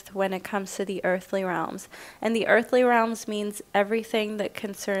growth when it comes to the earthly realms. And the earthly realms means everything that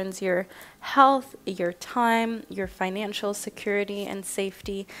concerns your health, your time, your financial security and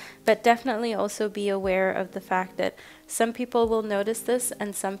safety, but definitely also be aware of the fact that some people will notice this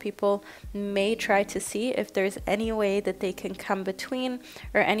and some people may try to see if there's any way that they can come between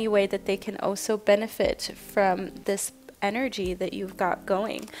or any way that they can also benefit from this energy that you've got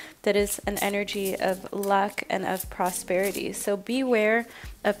going, that is an energy of luck and of prosperity. So beware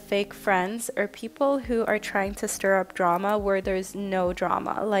of fake friends or people who are trying to stir up drama where there's no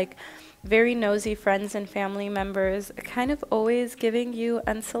drama, like very nosy friends and family members kind of always giving you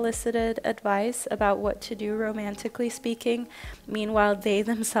unsolicited advice about what to do romantically speaking. Meanwhile, they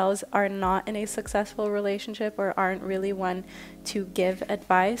themselves are not in a successful relationship or aren't really one to give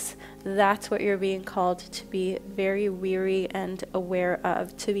advice. That's what you're being called to be very weary and aware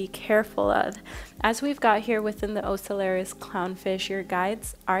of, to be careful of. As we've got here within the Oscillarius clownfish, your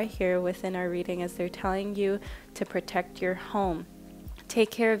guides are here within our reading as they're telling you to protect your home, Take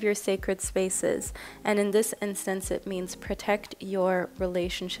care of your sacred spaces, and in this instance it means protect your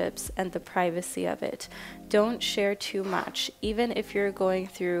relationships and the privacy of it. Don't share too much, even if you're going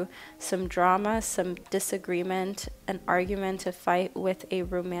through some drama, some disagreement, an argument, a fight with a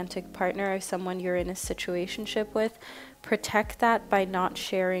romantic partner or someone you're in a situationship with. Protect that by not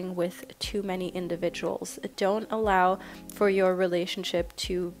sharing with too many individuals. Don't allow for your relationship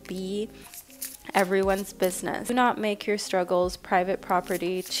to be everyone's business. Do not make your struggles private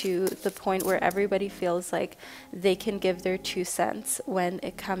property to the point where everybody feels like they can give their 2 cents when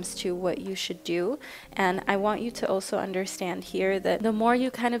it comes to what you should do. And I want you to also understand here that the more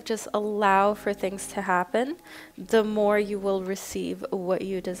you kind of just allow for things to happen, the more you will receive what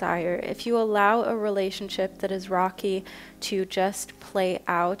you desire. If you allow a relationship that is rocky to just play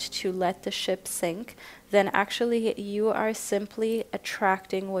out, to let the ship sink, then actually you are simply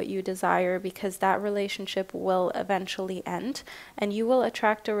attracting what you desire, because that relationship will eventually end, and you will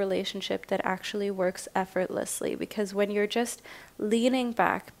attract a relationship that actually works effortlessly. Because when you're just leaning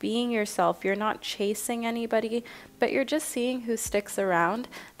back, being yourself, you're not chasing anybody, but you're just seeing who sticks around,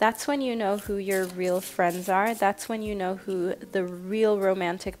 that's when you know who your real friends are. That's when you know who the real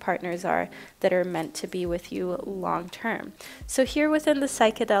romantic partners are that are meant to be with you long term. So here within the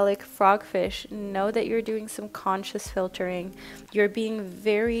psychedelic frogfish, know that you're doing some conscious filtering. You're being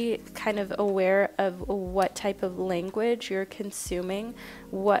very kind of aware of what type of language you're consuming,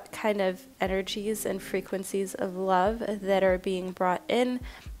 what kind of energies and frequencies of love that are being brought in.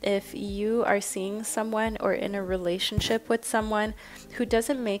 If you are seeing someone or in a relationship with someone who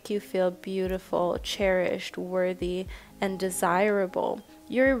doesn't make you feel beautiful, cherished, worthy, and desirable,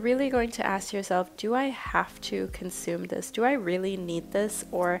 you're really going to ask yourself, do I have to consume this? Do I really need this?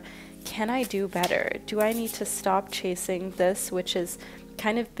 Or can I do better? Do I need to stop chasing this, which is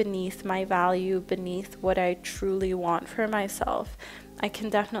kind of beneath my value, beneath what I truly want for myself? I can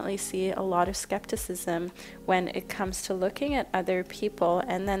definitely see a lot of skepticism when it comes to looking at other people,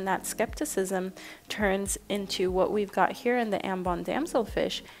 and then that skepticism turns into what we've got here in the Ambon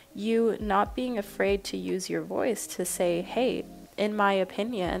damselfish, you not being afraid to use your voice to say, hey, in my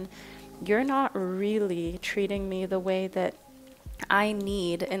opinion, you're not really treating me the way that I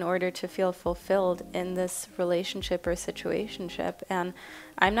need in order to feel fulfilled in this relationship or situationship, and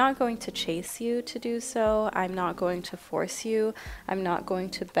I'm not going to chase you to do so. I'm not going to force you. I'm not going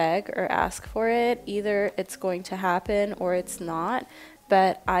to beg or ask for it. Either it's going to happen or it's not,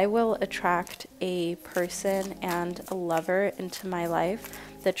 but I will attract a person and a lover into my life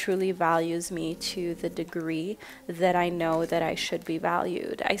that truly values me to the degree that I know that I should be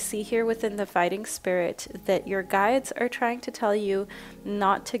valued. I see here within the fighting spirit that your guides are trying to tell you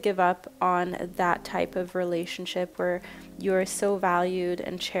not to give up on that type of relationship where you're so valued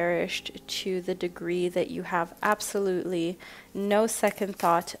and cherished to the degree that you have absolutely no second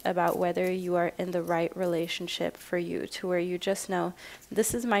thought about whether you are in the right relationship for you, to where you just know,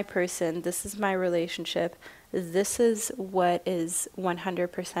 this is my person, this is my relationship, this is what is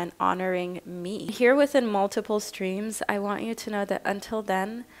 100% honoring me. Here within multiple streams, I want you to know that until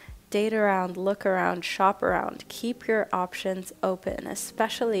then, date around, look around, shop around, keep your options open,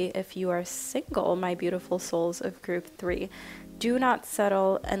 especially if you are single, my beautiful souls of group 3. Do not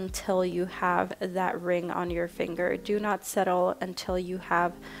settle until you have that ring on your finger. Do not settle until you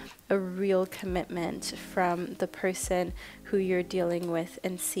have a real commitment from the person who you're dealing with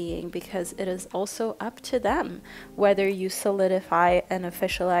and seeing, because it is also up to them whether you solidify and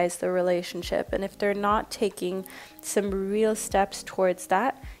officialize the relationship. And if they're not taking some real steps towards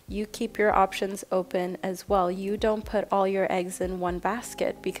that, you keep your options open as well. You don't put all your eggs in one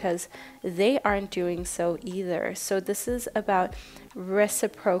basket, because they aren't doing so either. So this is about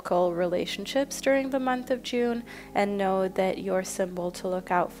reciprocal relationships during the month of June, and know that your symbol to look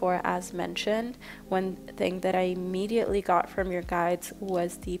out for, as mentioned, one thing that I immediately got from your guides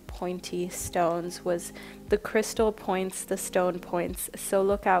was the pointy stones, was the crystal points, the stone points. So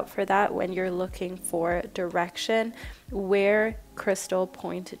look out for that when you're looking for direction. Wear crystal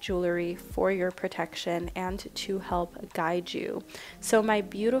point jewelry for your protection and to help guide you. So my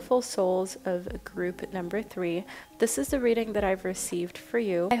beautiful souls of group number 3, this is the reading that I've received for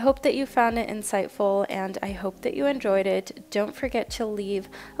you. I hope that you found it insightful, and I hope that you enjoyed it. Don't forget to leave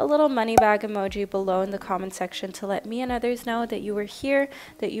a little money bag emoji below in the comment section to let me and others know that you were here,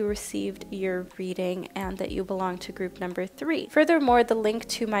 that you received your reading, and that you belong to group number 3. Furthermore, the link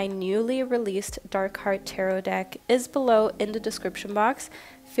to my newly released Dark Heart Tarot deck is below in the description box.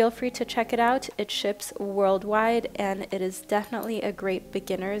 feel free to check it out. It ships worldwide, and it is definitely a great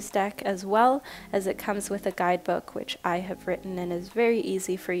beginner's deck, as well as it comes with a guidebook, which I have written and is very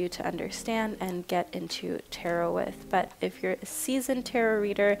easy for you to understand and get into tarot with. But if you're a seasoned tarot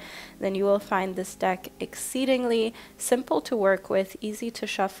reader, then you will find this deck exceedingly simple to work with, easy to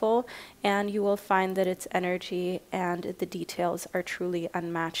shuffle, and you will find that its energy and the details are truly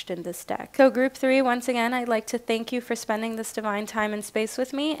unmatched in this deck. So group 3, once again, I'd like to thank you for spending this divine time and space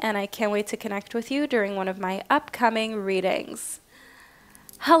with me, and I can't wait to connect with you during one of my upcoming readings.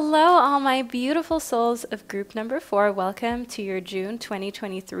 Hello, all my beautiful souls of group number 4. Welcome to your June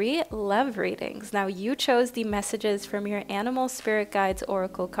 2023 love readings. Now, you chose the messages from your Animal Spirit Guides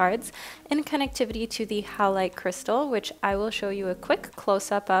Oracle cards in connectivity to the howlite crystal, which I will show you a quick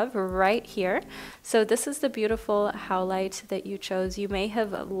close-up of right here. So this is the beautiful howlite that you chose. You may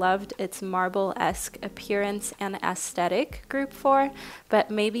have loved its marble-esque appearance and aesthetic, group 4, but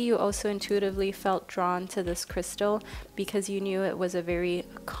maybe you also intuitively felt drawn to this crystal because you knew it was a very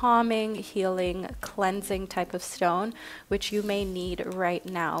calming, healing, cleansing type of stone, which you may need right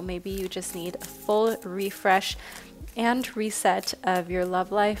now. Maybe you just need a full refresh and reset of your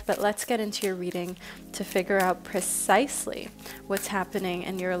love life. But let's get into your reading to figure out precisely what's happening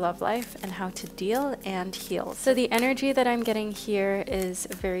in your love life and how to deal and heal. So the energy that I'm getting here is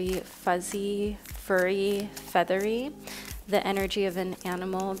very fuzzy, furry, feathery. The energy of an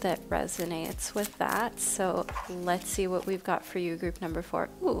animal that resonates with that. So let's see what we've got for you, group number 4.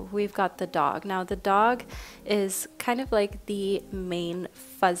 Ooh, we've got the dog. Now the dog is kind of like the main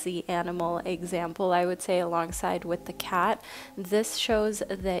fuzzy animal example, I would say, alongside with the cat. This shows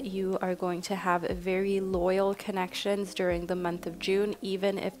that you are going to have very loyal connections during the month of June,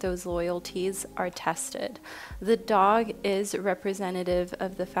 even if those loyalties are tested. The dog is representative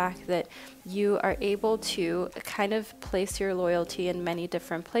of the fact that you are able to kind of place your loyalty in many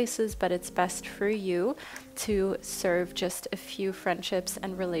different places, but it's best for you to serve just a few friendships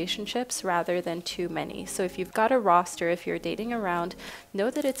and relationships rather than too many. So if you've got a roster, if you're dating around, know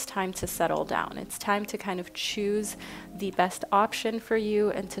that it's time to settle down. It's time to kind of choose the best option for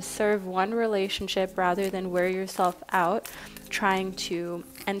you and to serve one relationship rather than wear yourself out trying to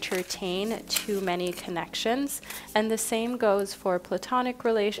entertain too many connections. And the same goes for platonic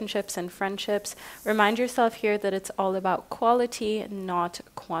relationships and friendships. Remind yourself here that it's all about quality, not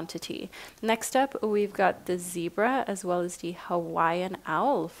quantity. Next up, we've got the zebra as well as the Hawaiian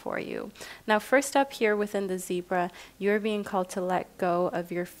owl for you. Now, first up here within the zebra, you're being called to let go of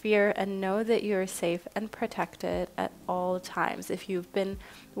your fear and know that you're safe and protected at all times. If you've been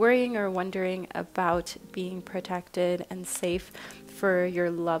worrying or wondering about being protected and safe for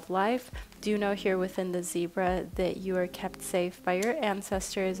your love life, do know here within the zebra that you are kept safe by your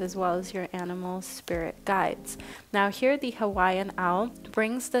ancestors as well as your animal spirit guides. Now here the Hawaiian owl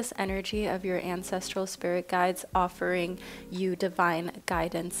brings this energy of your ancestral spirit guides, offering you divine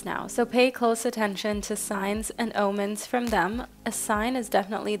guidance now. So pay close attention to signs and omens from them. A sign is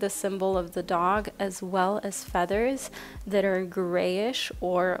definitely the symbol of the dog, as well as feathers that are grayish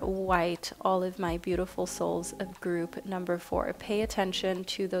or white. All of my beautiful souls of group number 4. Pay attention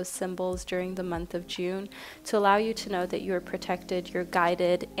to those symbols during the month of June to allow you to know that you are protected, you're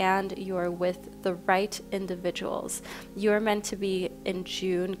guided, and you are with the right individuals. You are meant to be in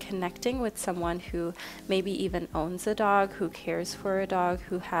June connecting with someone who maybe even owns a dog, who cares for a dog,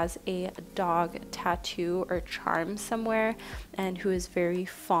 who has a dog tattoo or charm somewhere, and who is very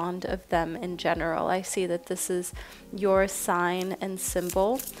fond of them in general. I see that this is your sign and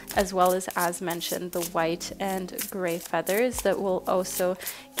symbol, as well as mentioned, the white and gray feathers that will also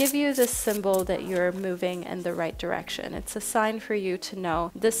give you this symbol that you're moving in the right direction. It's a sign for you to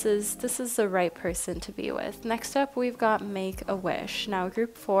know this is the right person to be with. Next up, we've got make a wish. Now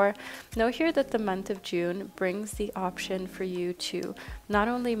group 4, know here that the month of June brings the option for you to not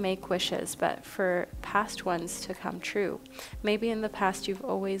only make wishes, but for past ones to come true. Maybe in the past you've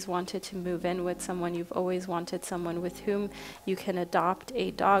always wanted to move in with someone, you've always wanted someone with whom you can adopt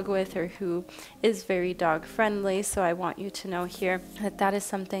a dog with or who is very dog friendly. So I want you to know here that that is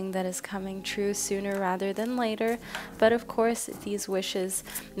something that is coming true sooner rather than later. But of course, these wishes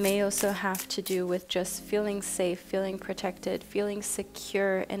may also have to do with just feeling safe, feeling protected, feeling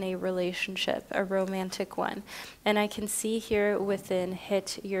secure in a relationship, a romantic one. And I can see here within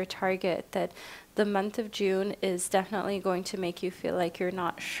Hit Your Target that the month of June is definitely going to make you feel like you're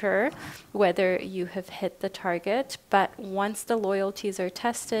not sure whether you have hit the target, but once the loyalties are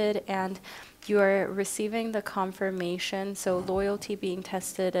tested and you're receiving the confirmation. So loyalty being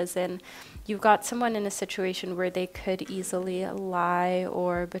tested as in you've got someone in a situation where they could easily lie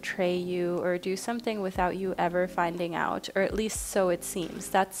or betray you or do something without you ever finding out, or at least so it seems.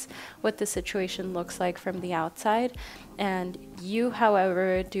 That's what the situation looks like from the outside. And you,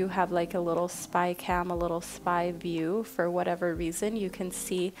 however, do have like a little spy cam, a little spy view. For whatever reason, you can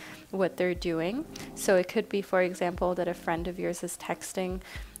see what they're doing. So it could be, for example, that a friend of yours is texting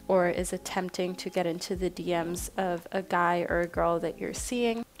or is attempting to get into the DMs of a guy or a girl that you're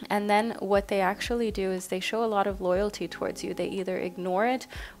seeing. And then what they actually do is they show a lot of loyalty towards you. They either ignore it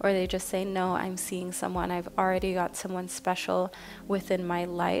or they just say, no, I'm seeing someone. I've already got someone special within my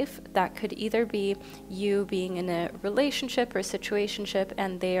life. That could either be you being in a relationship or situationship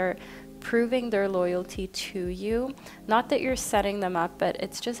and they're proving their loyalty to you. Not that you're setting them up, but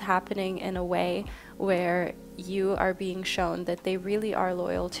it's just happening in a way where you are being shown that they really are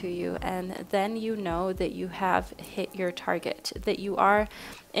loyal to you. And then you know that you have hit your target, that you are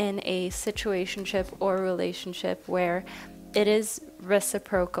in a situationship or relationship where it is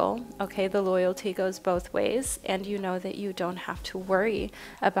reciprocal. Okay, the loyalty goes both ways, and you know that you don't have to worry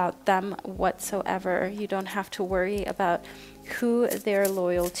about them whatsoever. You don't have to worry about who they're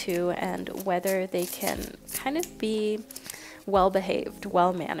loyal to and whether they can kind of be well behaved,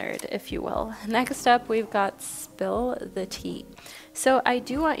 well mannered, if you will. Next up, we've got spill the tea. So I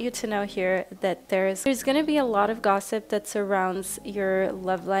do want you to know here that there's going to be a lot of gossip that surrounds your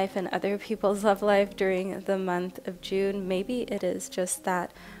love life and other people's love life during the month of June. Maybe it is just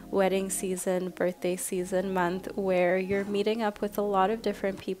that wedding season, birthday season month where you're meeting up with a lot of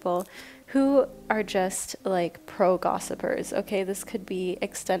different people who are just like pro gossipers. Okay, this could be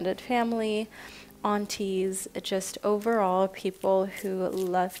extended family, aunties, just overall people who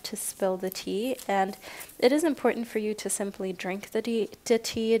love to spill the tea. And it is important for you to simply drink the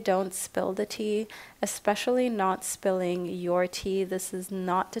tea. Don't spill the tea, especially not spilling your tea. This is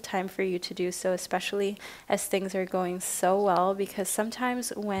not the time for you to do so, especially as things are going so well, because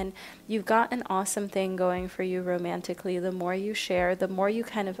sometimes when you've got an awesome thing going for you romantically, the more you share, the more you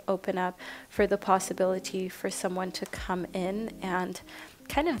kind of open up for the possibility for someone to come in and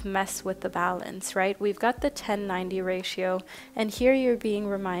kind of mess with the balance, right? We've got the 10-90 ratio, and here you're being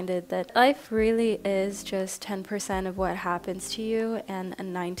reminded that life really is just 10% of what happens to you and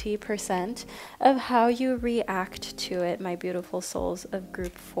 90% of how you react to it, my beautiful souls of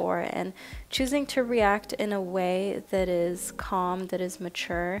group 4. And choosing to react in a way that is calm, that is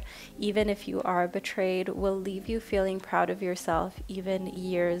mature, even if you are betrayed, will leave you feeling proud of yourself even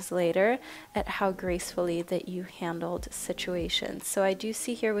years later at how gracefully that you handled situations. So I do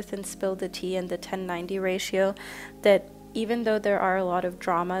see here within Spill the Tea and the 10-90 ratio that even though there are a lot of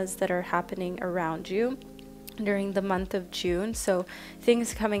dramas that are happening around you during the month of June, so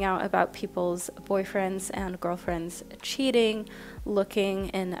things coming out about people's boyfriends and girlfriends cheating, looking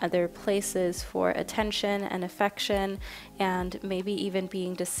in other places for attention and affection, and maybe even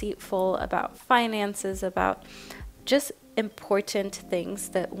being deceitful about finances, about just important things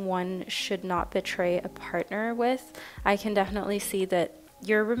that one should not betray a partner with. I can definitely see that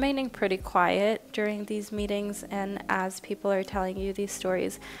you're remaining pretty quiet during these meetings and as people are telling you these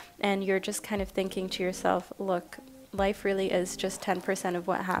stories, and you're just kind of thinking to yourself, look, life really is just 10% of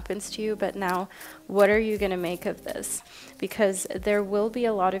what happens to you, but now what are you going to make of this? Because there will be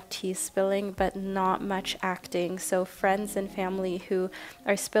a lot of tea spilling, but not much acting. So friends and family who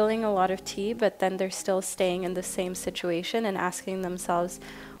are spilling a lot of tea, but then they're still staying in the same situation and asking themselves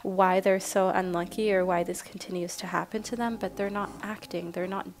why they're so unlucky or why this continues to happen to them, but they're not acting, they're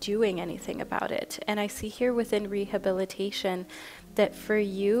not doing anything about it. And I see here within rehabilitation that for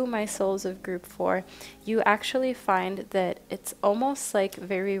you, my souls of group 4, you actually find that it's almost like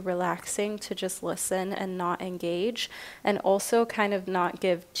very relaxing to just listen and not engage, and also kind of not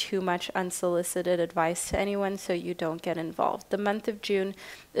give too much unsolicited advice to anyone so you don't get involved. The month of June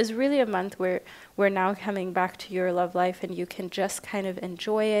is really a month where we're now coming back to your love life and you can just kind of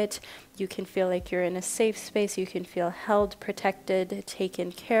enjoy it. You can feel like you're in a safe space. You can feel held, protected,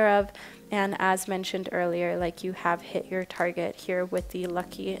 taken care of. And as mentioned earlier, like you have hit your target here with the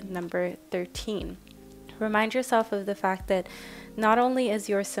lucky number 13. Remind yourself of the fact that not only is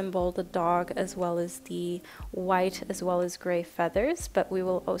your symbol the dog as well as the white as well as gray feathers, but we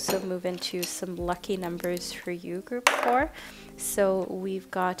will also move into some lucky numbers for you, group 4. So we've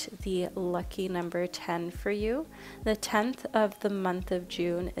got the lucky number 10 for you. The 10th of the month of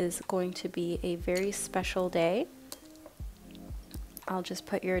June is going to be a very special day. I'll just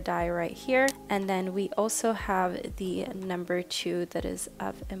put your die right here. And then we also have the number 2 that is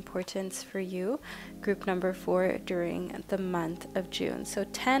of importance for you, group number 4 during the month of June. So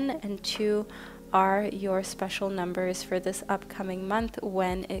 10 and 2 are your special numbers for this upcoming month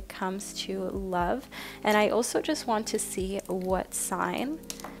when it comes to love. And I also just want to see what sign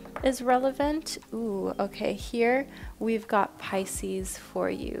is relevant. Ooh, okay, here we've got Pisces for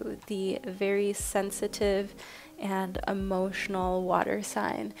you, the very sensitive and emotional water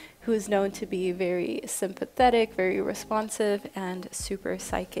sign who is known to be very sympathetic, very responsive, and super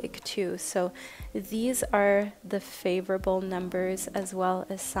psychic too. So these are the favorable numbers as well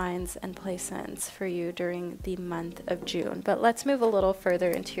as signs and placements for you during the month of June. But let's move a little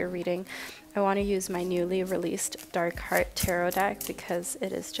further into your reading. I want to use my newly released Dark Heart Tarot deck because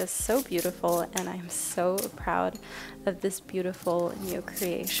it is just so beautiful and I'm so proud of this beautiful new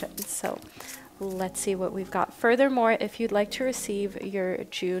creation. So let's see what we've got. Furthermore, if you'd like to receive your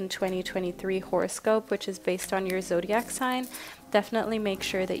June 2023 horoscope, which is based on your zodiac sign, definitely make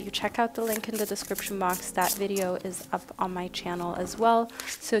sure that you check out the link in the description box. That video is up on my channel as well.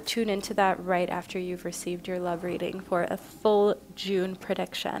 So tune into that right after you've received your love reading for a full June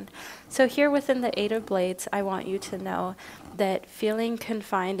prediction. So here within the Eight of Blades, I want you to know that feeling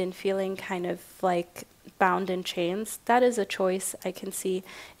confined and feeling kind of like bound in chains, that is a choice I can see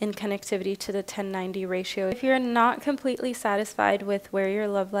in connectivity to the 1090 ratio. If you're not completely satisfied with where your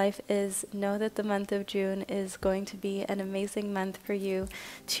love life is, know that the month of June is going to be an amazing month for you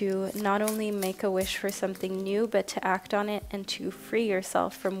to not only make a wish for something new, but to act on it and to free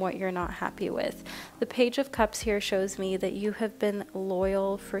yourself from what you're not happy with. The Page of Cups here shows me that you have been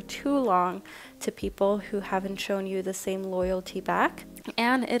loyal for too long to people who haven't shown you the same loyalty back.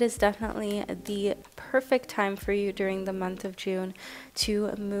 And it is definitely the perfect time for you during the month of June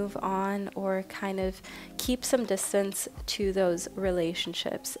to move on or kind of keep some distance to those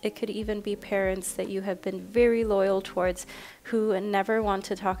relationships. It could even be parents that you have been very loyal towards who never want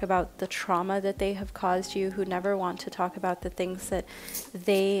to talk about the trauma that they have caused you, who never want to talk about the things that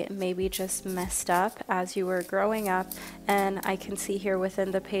they maybe just messed up as you were growing up. And I can see here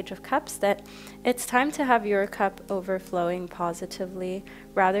within the Page of Cups that it's time to have your cup overflowing positively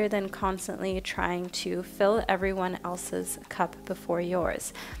rather than constantly trying to fill everyone else's cup before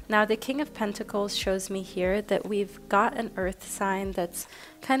yours. Now, the King of Pentacles shows me here that we've got an earth sign that's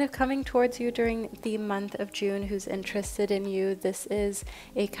kind of coming towards you during the month of June who's interested in you. This is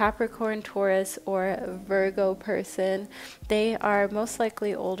a Capricorn, Taurus, or Virgo person. They are most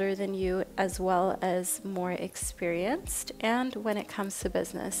likely older than you as well as more experienced. And when it comes to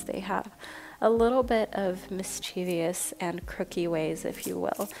business, they have a little bit of mischievous and crooky ways, if you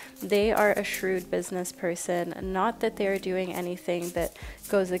will. They are a shrewd business person. Not that they're doing anything that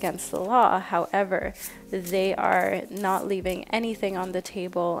goes against the law. However, they are not leaving anything on the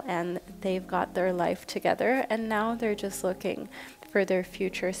table and they've got their life together. And now they're just looking for their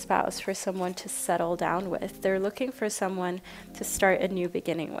future spouse, for someone to settle down with. They're looking for someone to start a new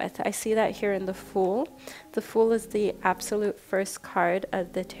beginning with. I see that here in the Fool. The Fool is the absolute first card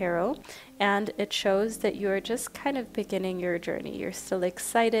of the tarot, and it shows that you're just kind of beginning your journey. You're still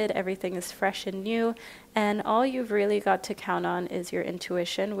excited, everything is fresh and new, and all you've really got to count on is your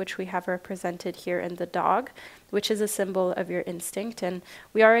intuition, which we have represented here in the dog, which is a symbol of your instinct. And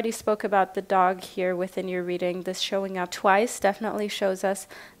we already spoke about the dog here within your reading. This showing up twice definitely shows us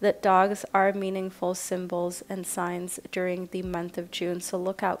that dogs are meaningful symbols and signs during the month of June. So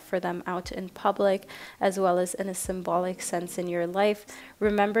look out for them out in public as well as in a symbolic sense in your life.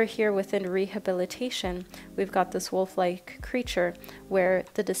 Remember, here within rehabilitation, we've got this wolf-like creature where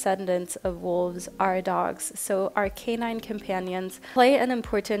the descendants of wolves are dogs. So our canine companions play an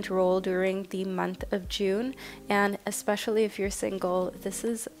important role during the month of June. And especially if you're single, this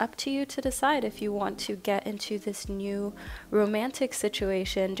is up to you to decide if you want to get into this new romantic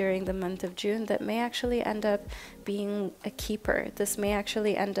situation during the month of June that may actually end up being a keeper. This may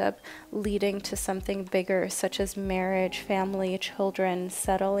actually end up leading to something bigger, such as marriage, family, children,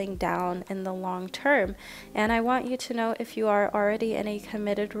 settling down in the long term. And I want you to know, if you are already in a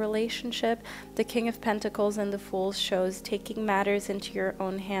committed relationship, the King of Pentacles and the Fool shows taking matters into your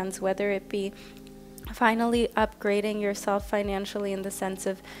own hands, whether it be finally upgrading yourself financially in the sense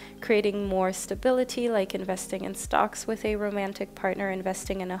of creating more stability, like investing in stocks with a romantic partner,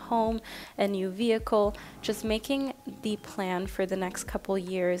 investing in a home, a new vehicle, just making the plan for the next couple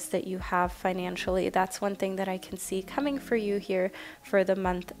years that you have financially. That's one thing that I can see coming for you here for the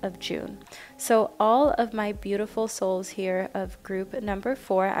month of June. So all of my beautiful souls here of group number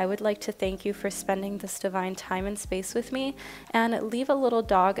 4, I would like to thank you for spending this divine time and space with me, and leave a little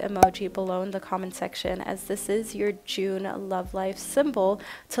dog emoji below in the comment section section, as this is your June love life symbol,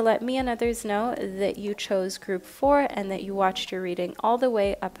 to let me and others know that you chose group 4 and that you watched your reading all the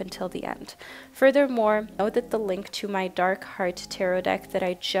way up until the end. Furthermore, know that the link to my Dark Heart Tarot deck that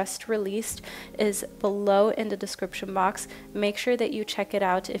I just released is below in the description box. Make sure that you check it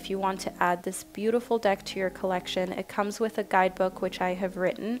out if you want to add this beautiful deck to your collection. It comes with a guidebook which I have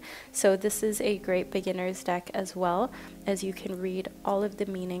written, so this is a great beginner's deck as well, as you can read all of the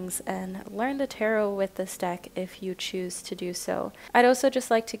meanings and learn the tarot with this deck if you choose to do so. I'd also just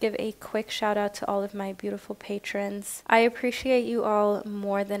like to give a quick shout out to all of my beautiful patrons. I appreciate you all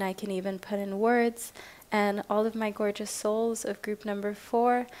more than I can even put in words. And all of my gorgeous souls of group number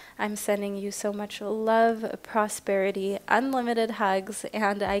 4, I'm sending you so much love, prosperity, unlimited hugs,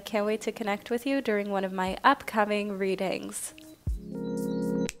 and I can't wait to connect with you during one of my upcoming readings.